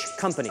which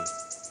company?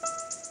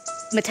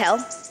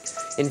 Mattel.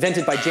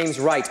 Invented by James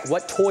Wright,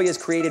 what toy is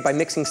created by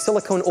mixing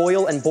silicone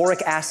oil and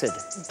boric acid?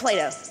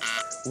 Play-Doh.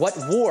 What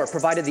war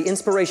provided the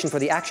inspiration for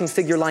the action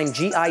figure line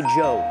G.I.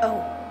 Joe?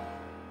 Oh.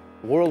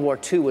 World War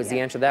II was the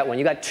answer to that one.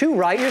 You got 2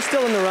 right, you're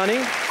still in the running.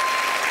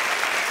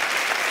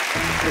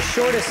 The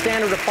shortest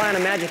standard reply on a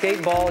magic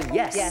 8-ball,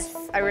 yes. Yes,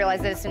 I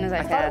realized that as soon as I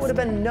I thought it passed. would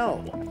have been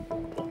no.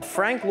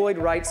 Frank Lloyd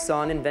Wright's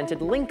son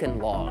invented Lincoln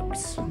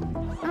Logs.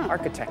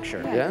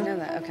 Architecture, Yeah, I didn't know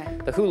that, okay.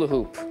 The hula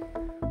hoop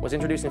was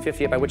introduced in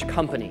 58 by which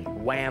company?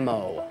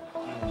 Whammo.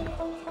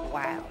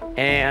 Wow.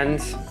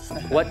 And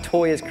what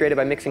toy is created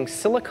by mixing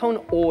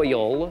silicone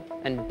oil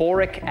and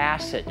boric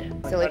acid?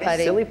 Silly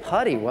putty. Silly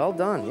putty, well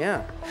done,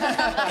 yeah.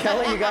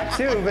 Kelly, you got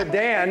 2, but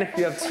Dan,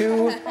 you have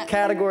 2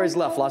 categories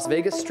left. Las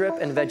Vegas Strip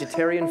and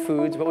vegetarian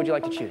foods. What would you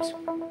like to choose?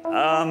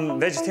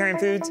 Vegetarian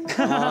foods.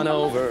 Come on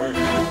over.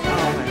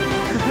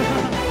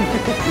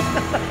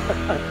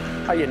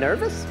 Are you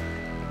nervous?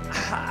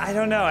 I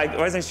don't know. I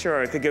wasn't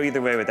sure. I could go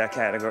either way with that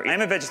category.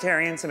 I'm a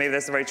vegetarian, so maybe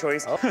that's the right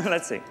choice. Oh.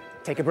 Let's see.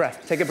 Take a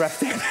breath. Take a breath,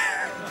 Dan.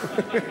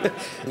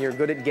 And you're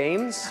good at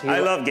games? I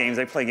love games.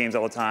 I play games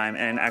all the time,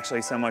 and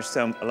actually so much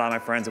so a lot of my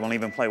friends won't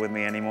even play with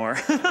me anymore.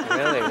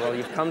 Really? Well,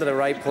 you've come to the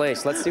right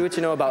place. Let's see what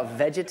you know about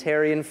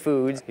vegetarian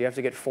foods. You have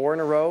to get 4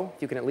 in a row.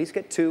 If you can at least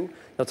get 2,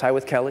 you'll tie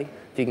with Kelly.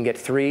 If you can get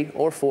 3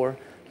 or 4,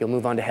 you'll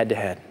move on to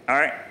head-to-head. All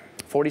right.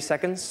 40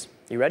 seconds.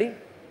 You ready?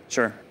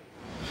 Sure.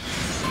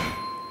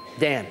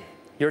 Dan,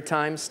 your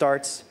time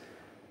starts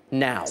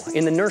now.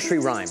 In the nursery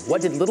rhyme,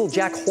 what did little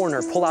Jack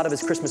Horner pull out of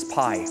his Christmas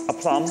pie? A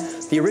plum.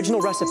 The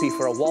original recipe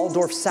for a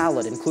Waldorf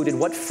salad included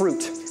what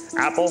fruit?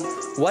 Apple.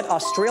 What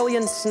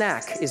Australian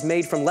snack is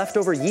made from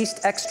leftover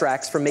yeast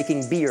extracts from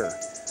making beer?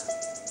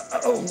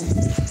 Oh.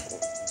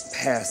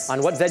 Pass.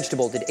 On what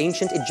vegetable did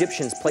ancient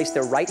Egyptians place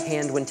their right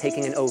hand when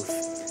taking an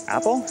oath?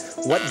 Apple?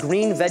 What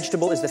green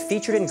vegetable is the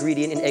featured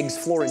ingredient in eggs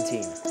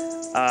Florentine?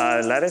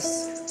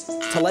 Lettuce.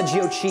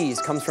 Taleggio cheese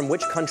comes from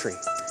which country?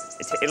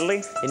 It's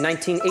Italy. In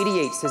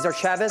 1988, Cesar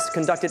Chavez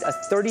conducted a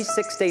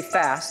 36-day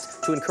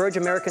fast to encourage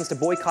Americans to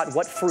boycott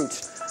what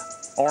fruit?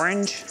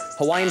 Orange.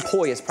 Hawaiian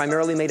poi is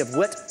primarily made of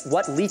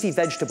what leafy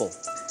vegetable?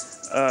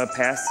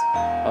 Pass.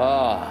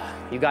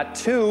 You got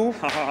 2.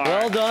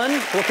 Well done.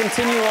 We'll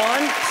continue on.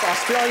 This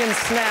Australian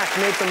snack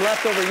made from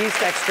leftover yeast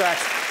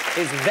extracts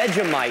is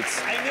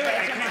Vegemite. I knew it.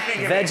 I couldn't think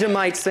of it.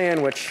 Vegemite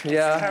sandwich.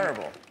 Yeah. It's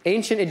terrible.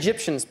 Ancient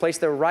Egyptians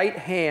placed their right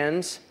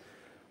hand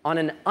on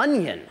an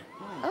onion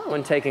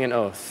when taking an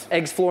oath.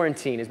 Eggs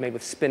Florentine is made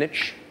with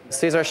spinach.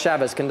 Cesar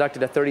Chavez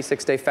conducted a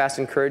 36-day fast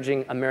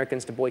encouraging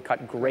Americans to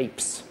boycott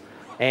grapes.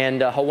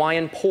 And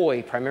Hawaiian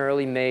poi,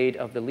 primarily made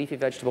of the leafy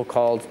vegetable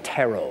called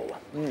taro.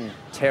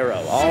 Taro.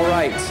 All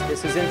right,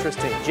 this is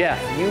interesting. Jeff,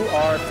 you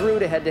are through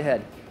to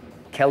head-to-head.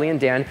 Kelly and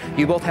Dan,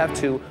 you both have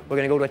 2. We're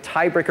going to go to a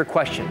tiebreaker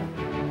question.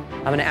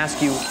 I'm going to ask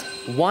you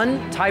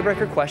 1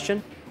 tiebreaker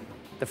question.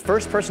 The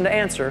first person to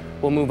answer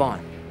will move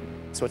on.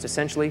 So it's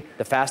essentially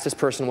the fastest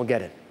person will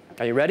get it.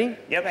 Are you ready?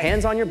 Yep.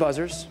 Hands on your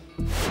buzzers.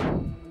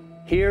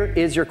 Here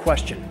is your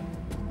question.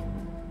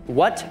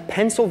 What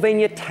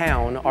Pennsylvania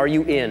town are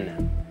you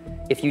in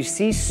if you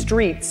see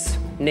streets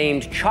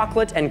named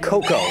Chocolate and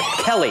Cocoa?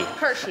 Kelly.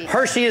 Hershey.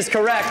 Hershey is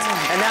correct.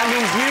 And that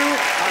means you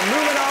are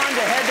moving on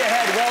to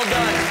head-to-head. Well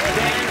done.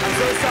 Dan, I'm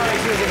so sorry.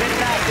 She was a bit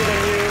faster than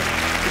you.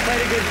 You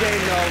played a good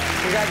game, though.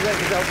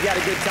 Congratulations. I hope you had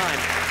a good time.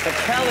 But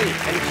Kelly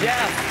and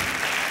Jeff,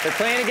 they're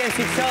playing against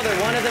each other.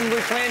 One of them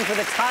will be playing for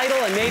the title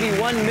and maybe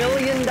 $1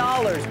 million.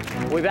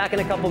 We'll be back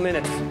in a couple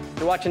minutes.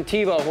 You're watching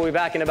TiVo. We'll be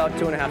back in about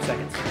 2.5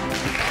 seconds.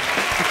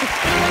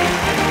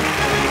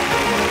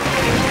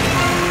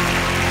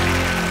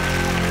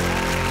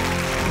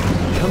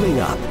 Coming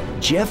up,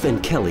 Jeff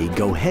and Kelly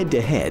go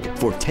head-to-head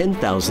for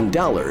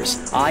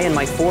 $10,000. I and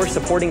my 4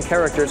 supporting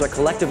characters are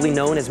collectively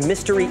known as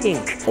Mystery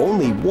Inc.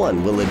 Only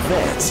one will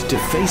advance to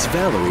face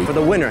Valerie. For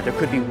the winner, there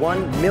could be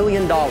 $1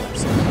 million.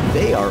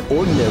 They are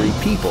ordinary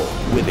people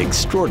with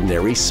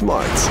extraordinary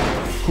smarts.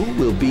 Who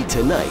will be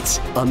tonight's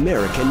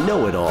American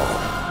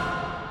Know-It-All?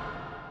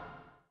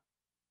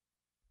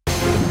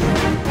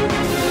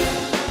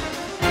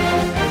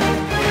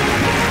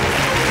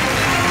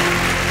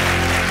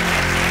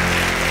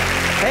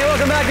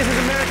 Welcome back. This is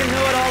American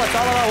Know-It-All. It's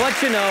all about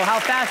what you know, how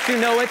fast you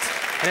know it.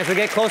 And as we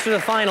get closer to the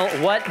final,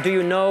 what do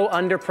you know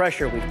under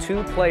pressure? We have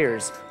 2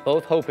 players,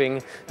 both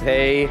hoping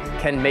they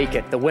can make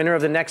it. The winner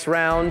of the next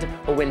round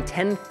will win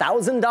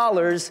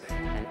 $10,000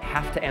 and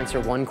have to answer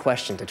 1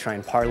 question to try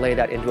and parlay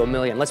that into $1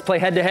 million. Let's play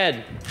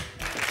head-to-head.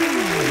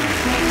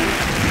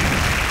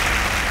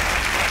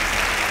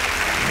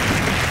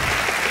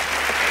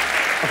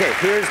 Okay,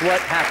 here's what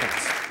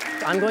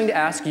happens. I'm going to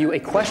ask you a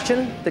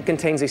question that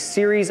contains a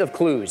series of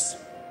clues.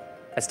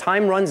 As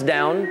time runs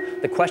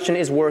down, the question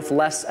is worth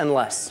less and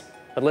less.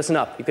 But listen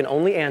up, you can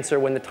only answer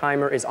when the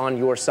timer is on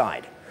your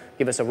side.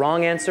 Give us a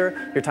wrong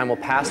answer, your time will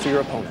pass to your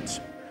opponents.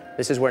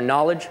 This is where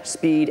knowledge,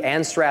 speed,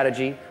 and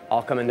strategy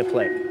all come into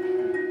play.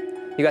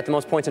 You got the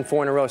most points in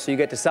 4 in a row, so you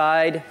get to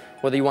decide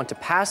whether you want to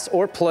pass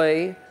or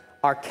play.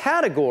 Our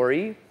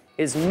category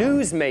is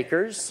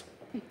newsmakers.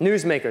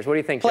 Newsmakers, what do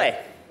you think, Jeff?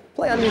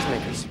 Play on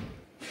newsmakers.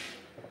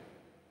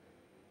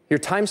 Your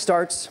time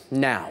starts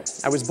now.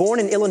 I was born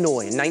in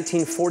Illinois in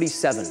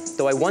 1947.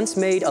 Though I once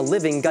made a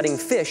living gutting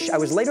fish, I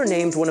was later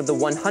named one of the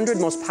 100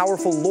 most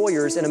powerful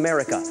lawyers in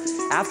America.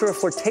 After a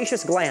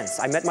flirtatious glance,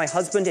 I met my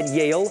husband at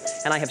Yale,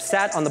 and I have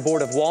sat on the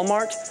board of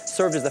Walmart,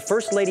 served as the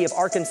First Lady of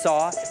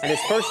Arkansas, and his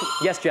first...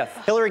 Yes,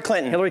 Jeff? Hillary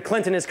Clinton. Hillary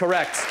Clinton is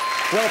correct.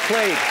 Well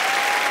played.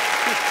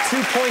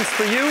 2 points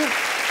for you.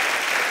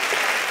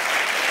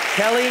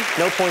 Kelly,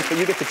 no points, but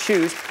you get to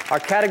choose. Our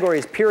category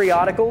is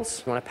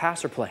periodicals. You want to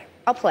pass or play?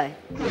 I'll play.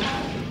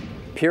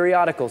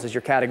 Periodicals is your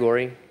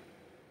category.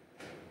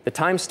 The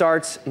time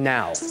starts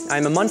now.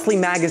 I'm a monthly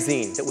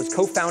magazine that was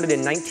co-founded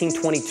in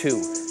 1922.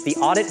 The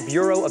Audit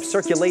Bureau of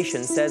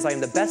Circulation says I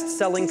am the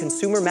best-selling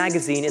consumer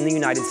magazine in the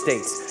United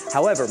States.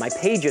 However, my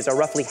pages are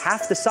roughly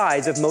half the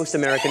size of most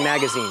American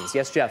magazines.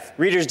 Yes, Jeff?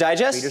 Reader's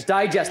Digest? Reader's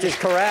Digest is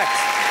correct.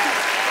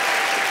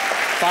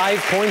 5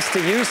 points to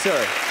you,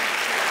 sir.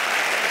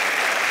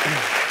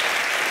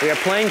 We are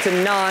playing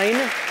to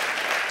 9.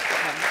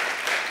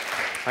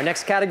 Our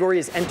next category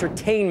is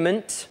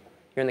entertainment.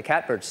 You're in the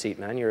catbird seat,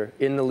 man. You're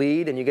in the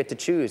lead, and you get to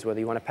choose whether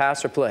you want to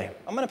pass or play.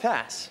 I'm going to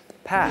pass.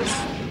 Pass.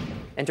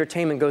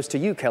 Entertainment goes to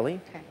you, Kelly.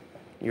 Okay.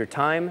 Your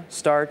time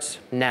starts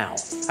now.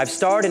 I've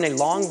starred in a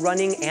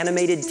long-running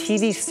animated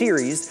TV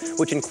series,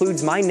 which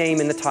includes my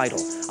name in the title.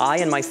 I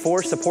and my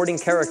 4 supporting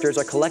characters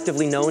are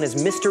collectively known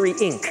as Mystery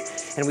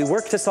Inc., and we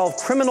work to solve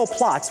criminal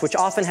plots which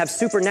often have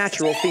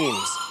supernatural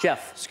themes.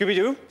 Jeff?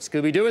 Scooby-Doo?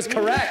 Scooby-Doo is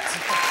correct.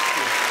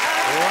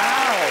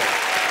 Wow.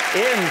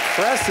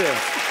 Impressive.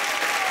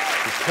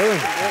 He's killing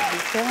it.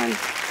 He's killing.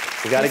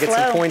 You got to get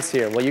some points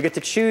here. Well, you get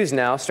to choose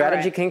now.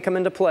 Strategy can come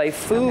into play.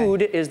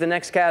 Food is the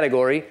next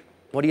category.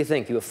 What do you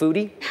think? You a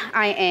foodie?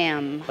 I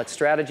am. But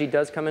strategy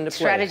does come into play.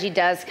 Strategy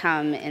does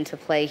come into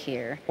play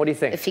here. What do you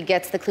think? If he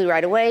gets the clue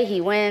right away, he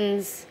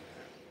wins.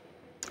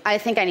 I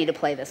think I need to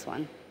play this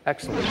one.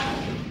 Excellent.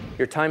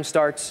 Your time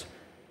starts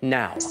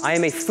now. I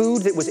am a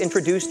food that was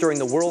introduced during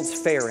the World's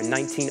Fair in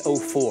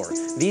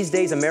 1904. These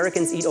days,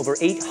 Americans eat over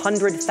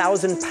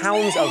 800,000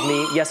 pounds of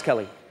me. Yes,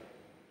 Kelly?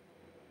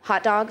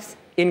 Hot dogs?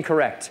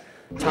 Incorrect.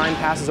 Time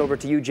passes over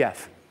to you,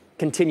 Jeff.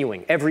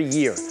 Continuing, every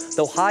year.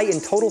 Though high in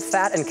total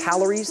fat and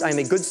calories, I am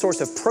a good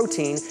source of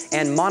protein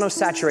and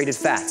monosaturated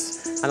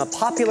fats. I'm a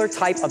popular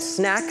type of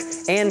snack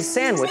and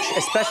sandwich,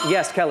 especially,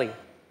 yes, Kelly?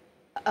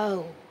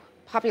 Oh,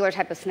 popular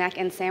type of snack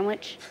and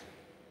sandwich?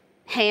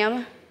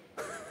 Ham?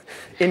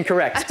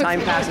 Incorrect.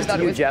 Time passes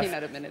to you, Jeff.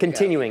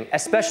 Continuing,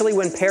 especially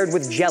when paired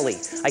with jelly.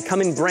 I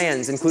come in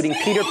brands including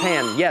Peter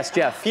Pan. Yes,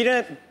 Jeff?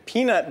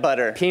 Peanut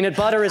butter. Peanut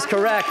butter is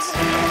correct.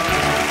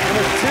 And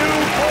with 2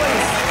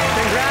 points,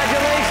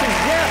 congratulations,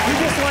 Jeff. You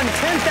just won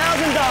 $10,000,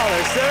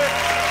 sir.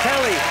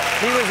 Kelly,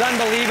 he was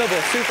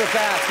unbelievable, super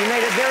fast. You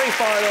made it very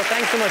far, though.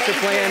 Thanks so much for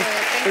playing.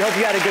 We hope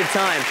you had a good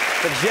time.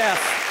 But Jeff,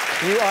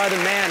 you are the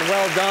man.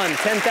 Well done.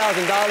 $10,000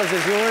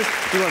 is yours.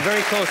 You were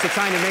very close to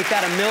trying to make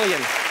that $1 million.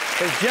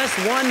 There's just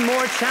one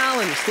more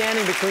challenge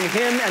standing between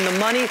him and the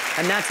money,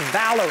 and that's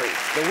Valerie,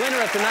 the winner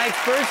of tonight's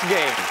first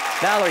game.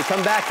 Valerie,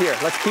 come back here.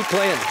 Let's keep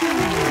playing.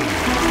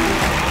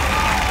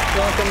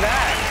 Welcome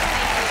back.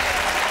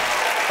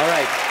 All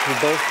right,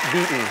 you've both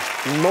beaten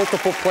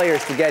multiple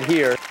players to get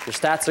here. Your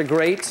stats are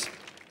great.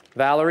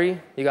 Valerie,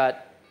 you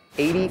got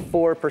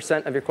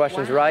 84% of your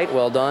questions right.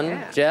 Well done.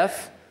 Yeah.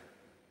 Jeff,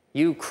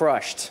 you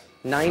crushed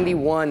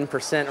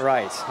 91%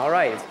 right. All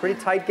right, it's a pretty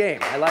tight game.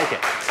 I like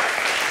it.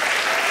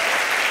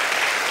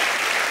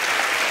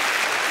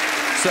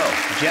 So,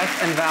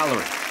 Jeff and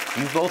Valerie,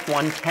 you both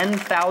won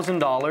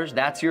 $10,000.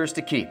 That's yours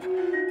to keep.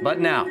 But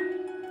now,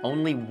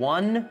 only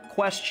one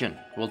question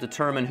will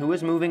determine who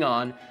is moving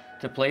on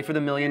to play for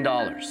the $1 million.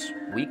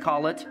 We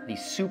call it the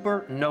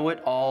Super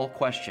Know-It-All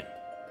question.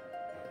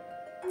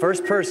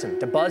 First person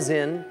to buzz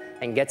in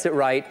and gets it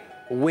right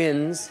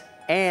wins,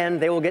 and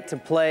they will get to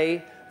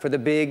play for the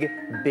big,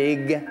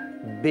 big,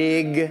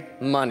 big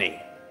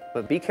money.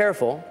 But be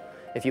careful.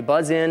 If you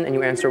buzz in and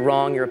you answer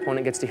wrong, your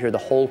opponent gets to hear the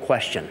whole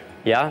question.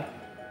 Yeah?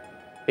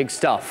 Big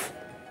stuff.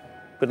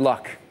 Good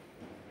luck.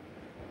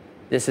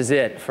 This is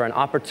it for an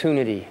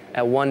opportunity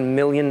at $1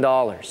 million.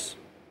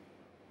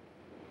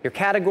 Your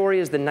category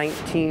is the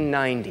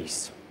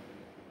 1990s.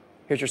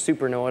 Here's your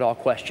Super Know-It-All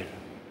question.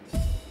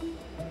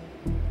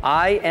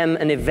 I am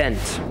an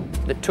event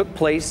that took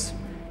place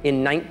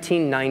in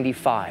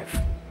 1995.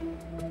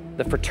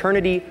 The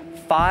fraternity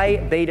Phi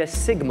Beta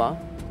Sigma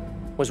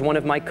was one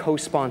of my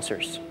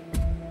co-sponsors.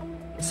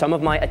 Some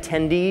of my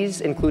attendees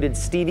included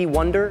Stevie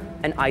Wonder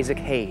and Isaac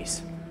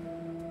Hayes.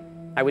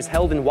 I was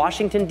held in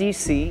Washington,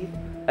 D.C.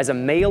 as a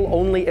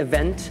male-only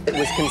event that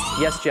was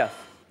yes,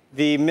 Jeff?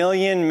 The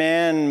Million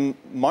Man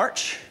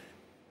March?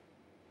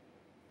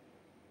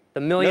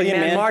 The Million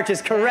Man March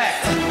is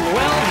correct.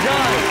 Well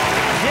done.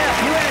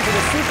 Jeff, you answered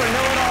a Super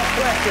Know-It-All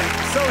question.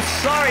 So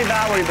sorry,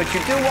 Valerie, but you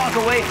do walk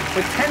away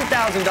with $10,000.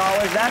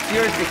 That's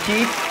yours to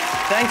keep.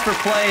 Thanks for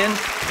playing.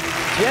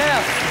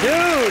 Jeff,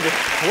 dude,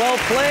 well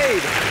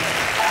played.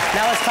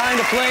 Now it's time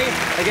to play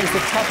against the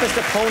toughest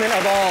opponent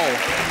of all,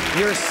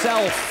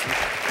 yourself.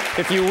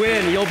 If you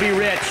win, you'll be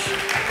rich.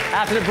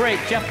 After the break,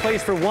 Jeff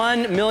plays for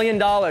 $1 million.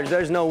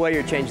 There's no way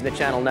you're changing the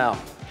channel now.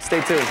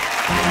 Stay tuned.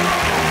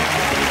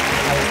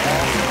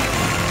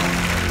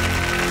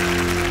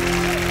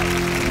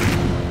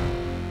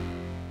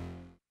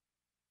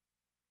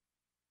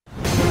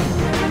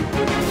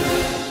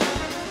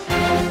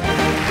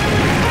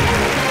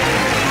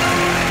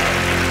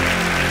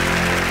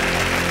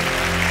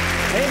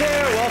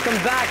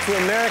 Back to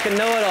American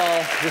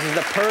Know-It-All. This is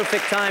the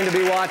perfect time to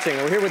be watching.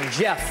 We're here with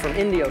Jeff from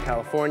Indio,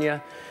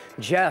 California.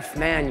 Jeff,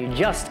 man, you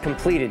just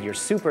completed your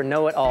Super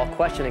Know-It-All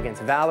question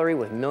against Valerie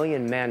with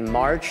Million Man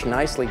March.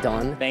 Nicely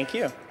done. Thank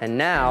you. And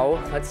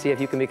now, let's see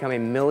if you can become a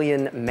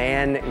million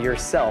man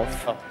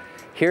yourself. Oh.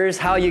 Here's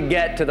how you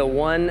get to the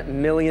 $1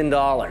 million.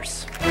 There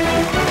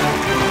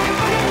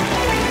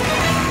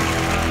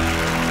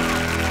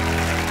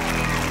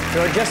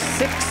are just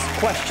 6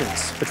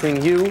 questions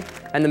between you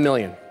and the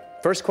million.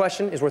 First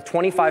question is worth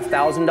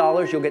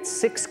 $25,000. You'll get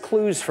 6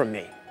 clues from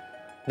me.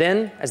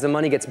 Then, as the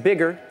money gets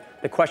bigger,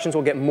 the questions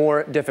will get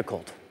more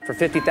difficult. For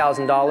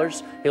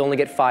 $50,000, you'll only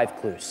get 5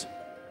 clues.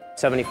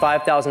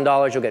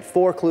 $75,000, you'll get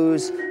 4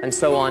 clues, and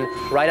so on,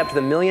 right up to the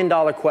 $1 million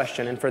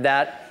question. And for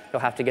that, you'll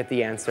have to get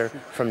the answer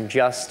from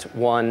just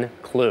 1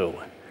 clue.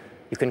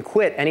 You can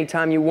quit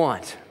anytime you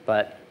want,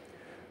 but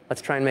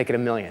let's try and make it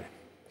 $1 million.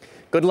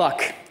 Good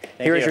luck.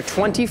 Here is your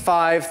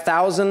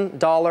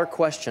 $25,000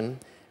 question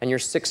and your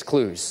 6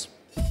 clues.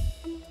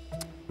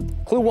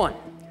 Clue 1,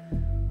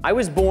 I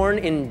was born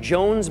in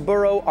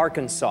Jonesboro,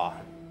 Arkansas.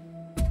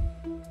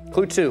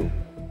 Clue 2,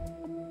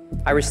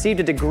 I received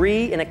a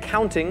degree in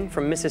accounting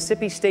from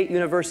Mississippi State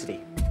University.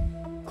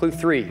 Clue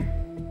 3,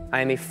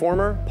 I am a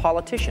former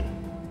politician.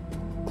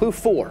 Clue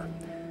 4,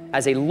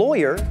 as a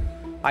lawyer,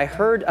 I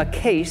heard a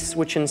case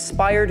which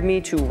inspired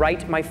me to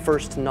write my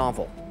first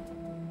novel.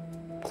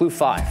 Clue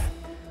 5.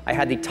 I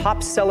had the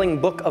top-selling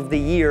book of the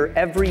year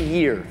every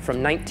year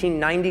from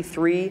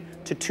 1993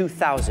 to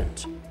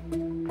 2000.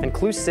 And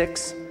clue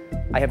 6.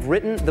 I have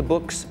written the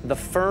books The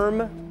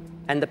Firm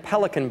and The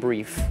Pelican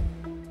Brief,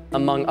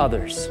 among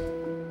others.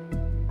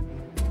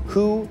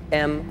 Who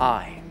am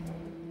I?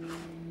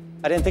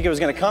 I didn't think it was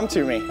going to come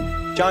to me.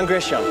 John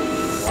Grisham.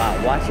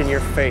 Wow, watching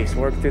your face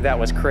work through that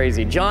was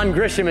crazy. John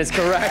Grisham is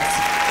correct.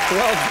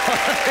 Well done.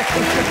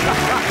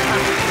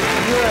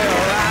 You're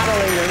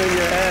rattling it in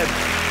your head.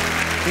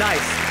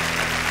 Nice.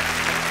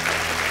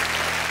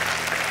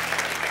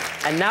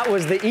 And that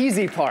was the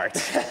easy part.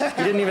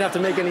 You didn't even have to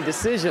make any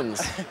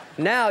decisions.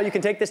 Now you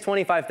can take this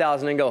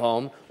 $25,000 and go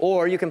home,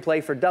 or you can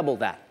play for double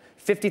that.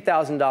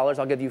 $50,000,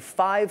 I'll give you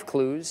 5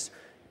 clues.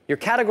 Your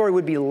category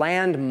would be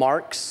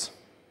landmarks.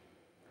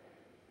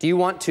 Do you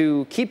want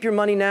to keep your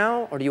money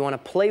now, or do you want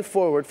to play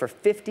forward for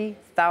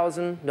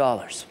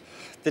 $50,000?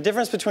 The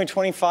difference between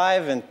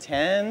 25 and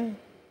 10?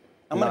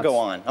 I'm going to go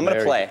on. I'm going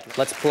to play.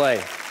 Let's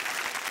play.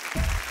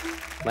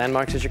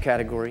 Landmarks is your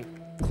category.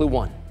 Clue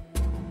 1.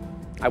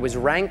 I was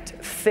ranked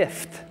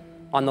 5th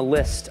on the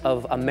list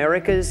of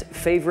America's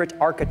favorite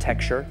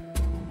architecture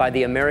by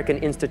the American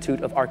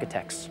Institute of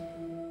Architects.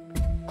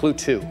 Clue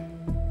 2.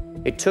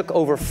 It took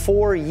over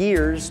 4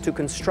 years to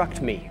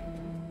construct me.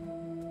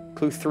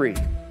 Clue 3.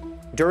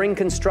 During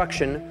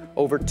construction,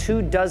 over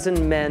 24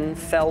 men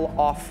fell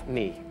off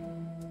me.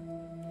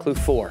 Clue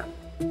 4.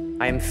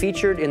 I am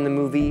featured in the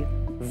movie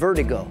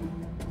Vertigo.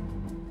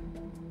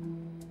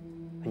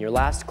 And your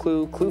last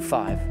clue, clue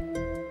 5.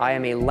 I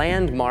am a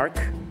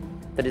landmark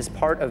that is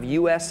part of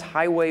US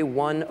Highway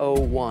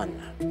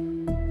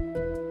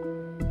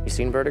 101. You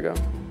seen Vertigo?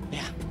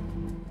 Yeah.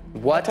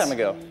 What time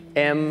ago?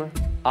 am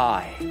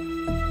I?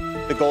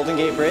 The Golden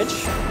Gate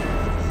Bridge.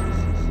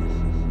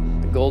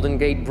 The Golden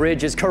Gate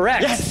Bridge is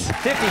correct. Yes!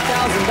 $50,000 is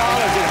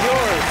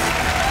yours.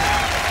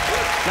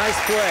 Nice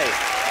play.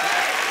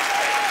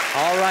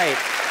 All right.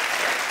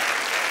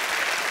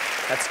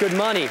 That's good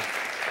money.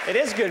 It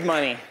is good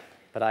money.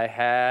 But I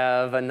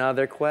have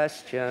another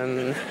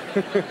question.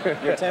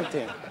 You're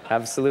tempting.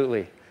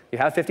 Absolutely. You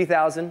have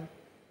 $50,000.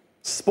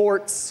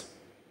 Sports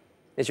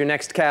is your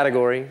next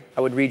category.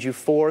 I would read you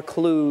 4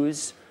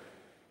 clues.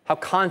 How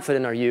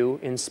confident are you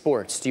in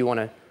sports? Do you want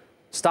to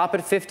stop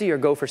at 50 or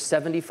go for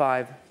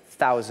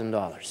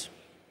 $75,000?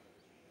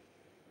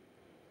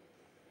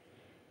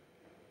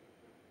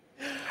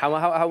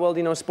 How well do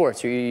you know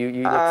sports? You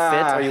look fit.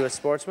 Are you a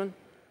sportsman?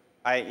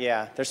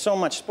 Yeah, there's so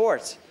much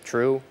sports.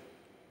 True.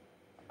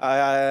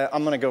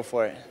 I'm going to go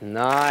for it.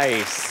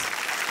 Nice.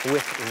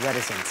 With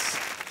reticence.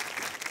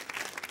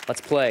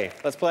 Let's play.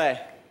 Let's play.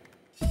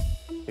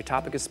 Your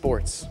topic is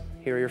sports.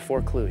 Here are your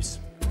 4 clues.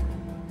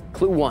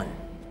 Clue 1.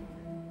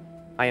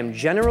 I am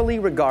generally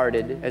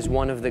regarded as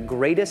one of the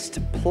greatest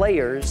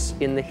players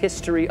in the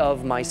history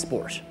of my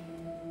sport.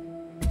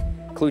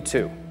 Clue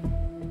 2.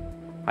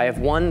 I have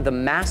won the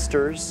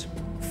Masters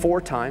 4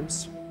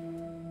 times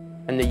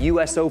and the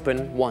US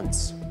Open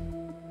once.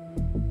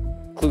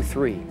 Clue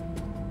 3.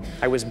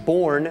 I was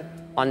born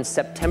on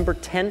September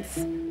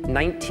 10th,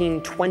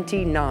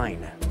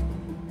 1929.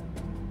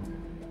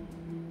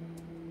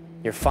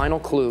 Your final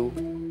clue,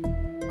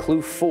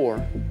 clue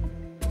 4.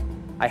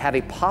 I have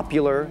a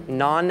popular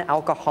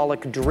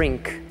non-alcoholic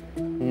drink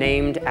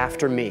named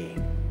after me.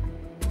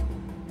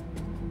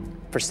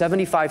 For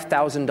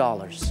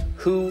 $75,000,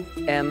 who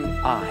am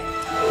I?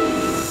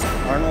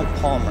 Arnold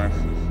Palmer.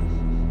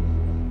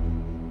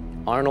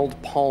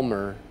 Arnold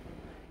Palmer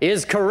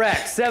is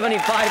correct. $75,000 is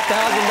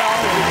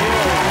yours.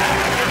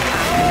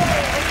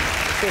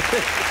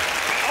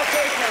 I'll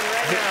take him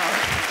right now.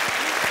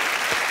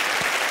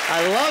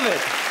 I love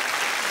it.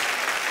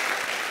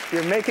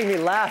 You're making me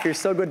laugh. You're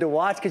so good to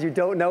watch because you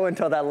don't know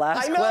until that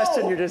last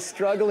question. You're just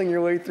struggling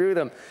your way through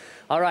them.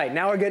 All right,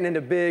 now we're getting into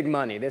big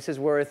money. This is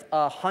worth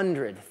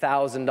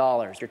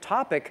 $100,000. Your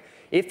topic,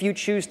 if you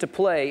choose to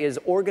play, is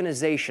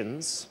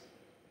organizations.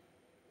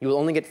 You will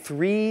only get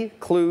 3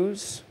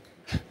 clues.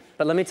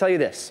 But let me tell you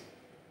this.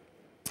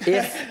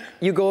 If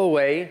you go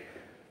away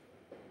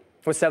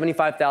with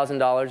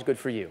 $75,000, good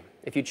for you.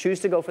 If you choose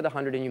to go for the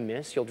 100 and you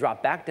miss, you'll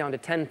drop back down to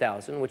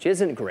 $10,000, which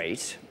isn't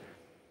great.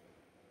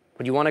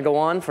 Would you want to go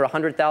on for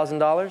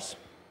 $100,000?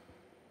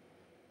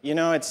 You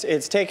know,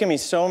 it's taken me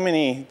so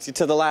many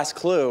to the last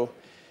clue,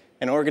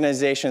 and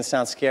organization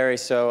sounds scary,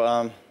 so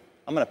I'm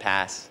going to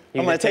pass.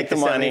 I'm going to take the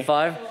money.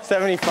 75?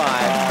 75.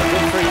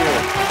 Good for you.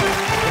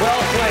 Well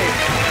played.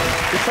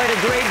 You played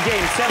a great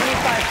game. $75,000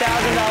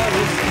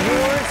 is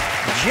yours.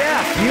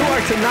 Jeff, you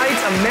are tonight's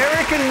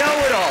American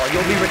Know-It-All.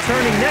 You'll be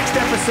returning next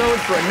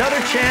episode for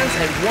another chance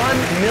at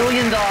 $1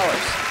 million.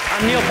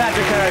 I'm Neil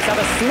Patrick Harris.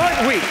 Have a smart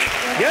week.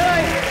 Good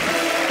night.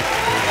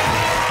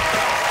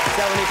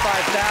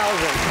 75,000.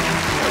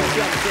 Good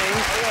job,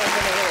 James.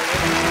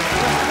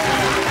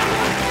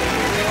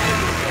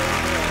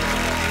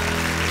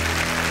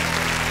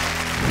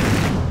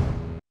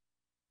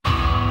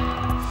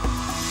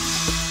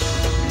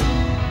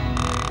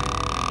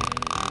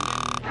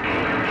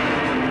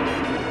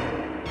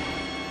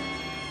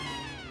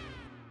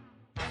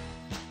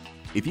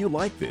 If you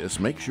like this,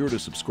 make sure to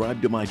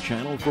subscribe to my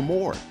channel for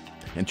more.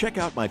 And check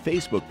out my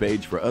Facebook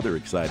page for other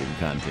exciting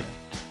content.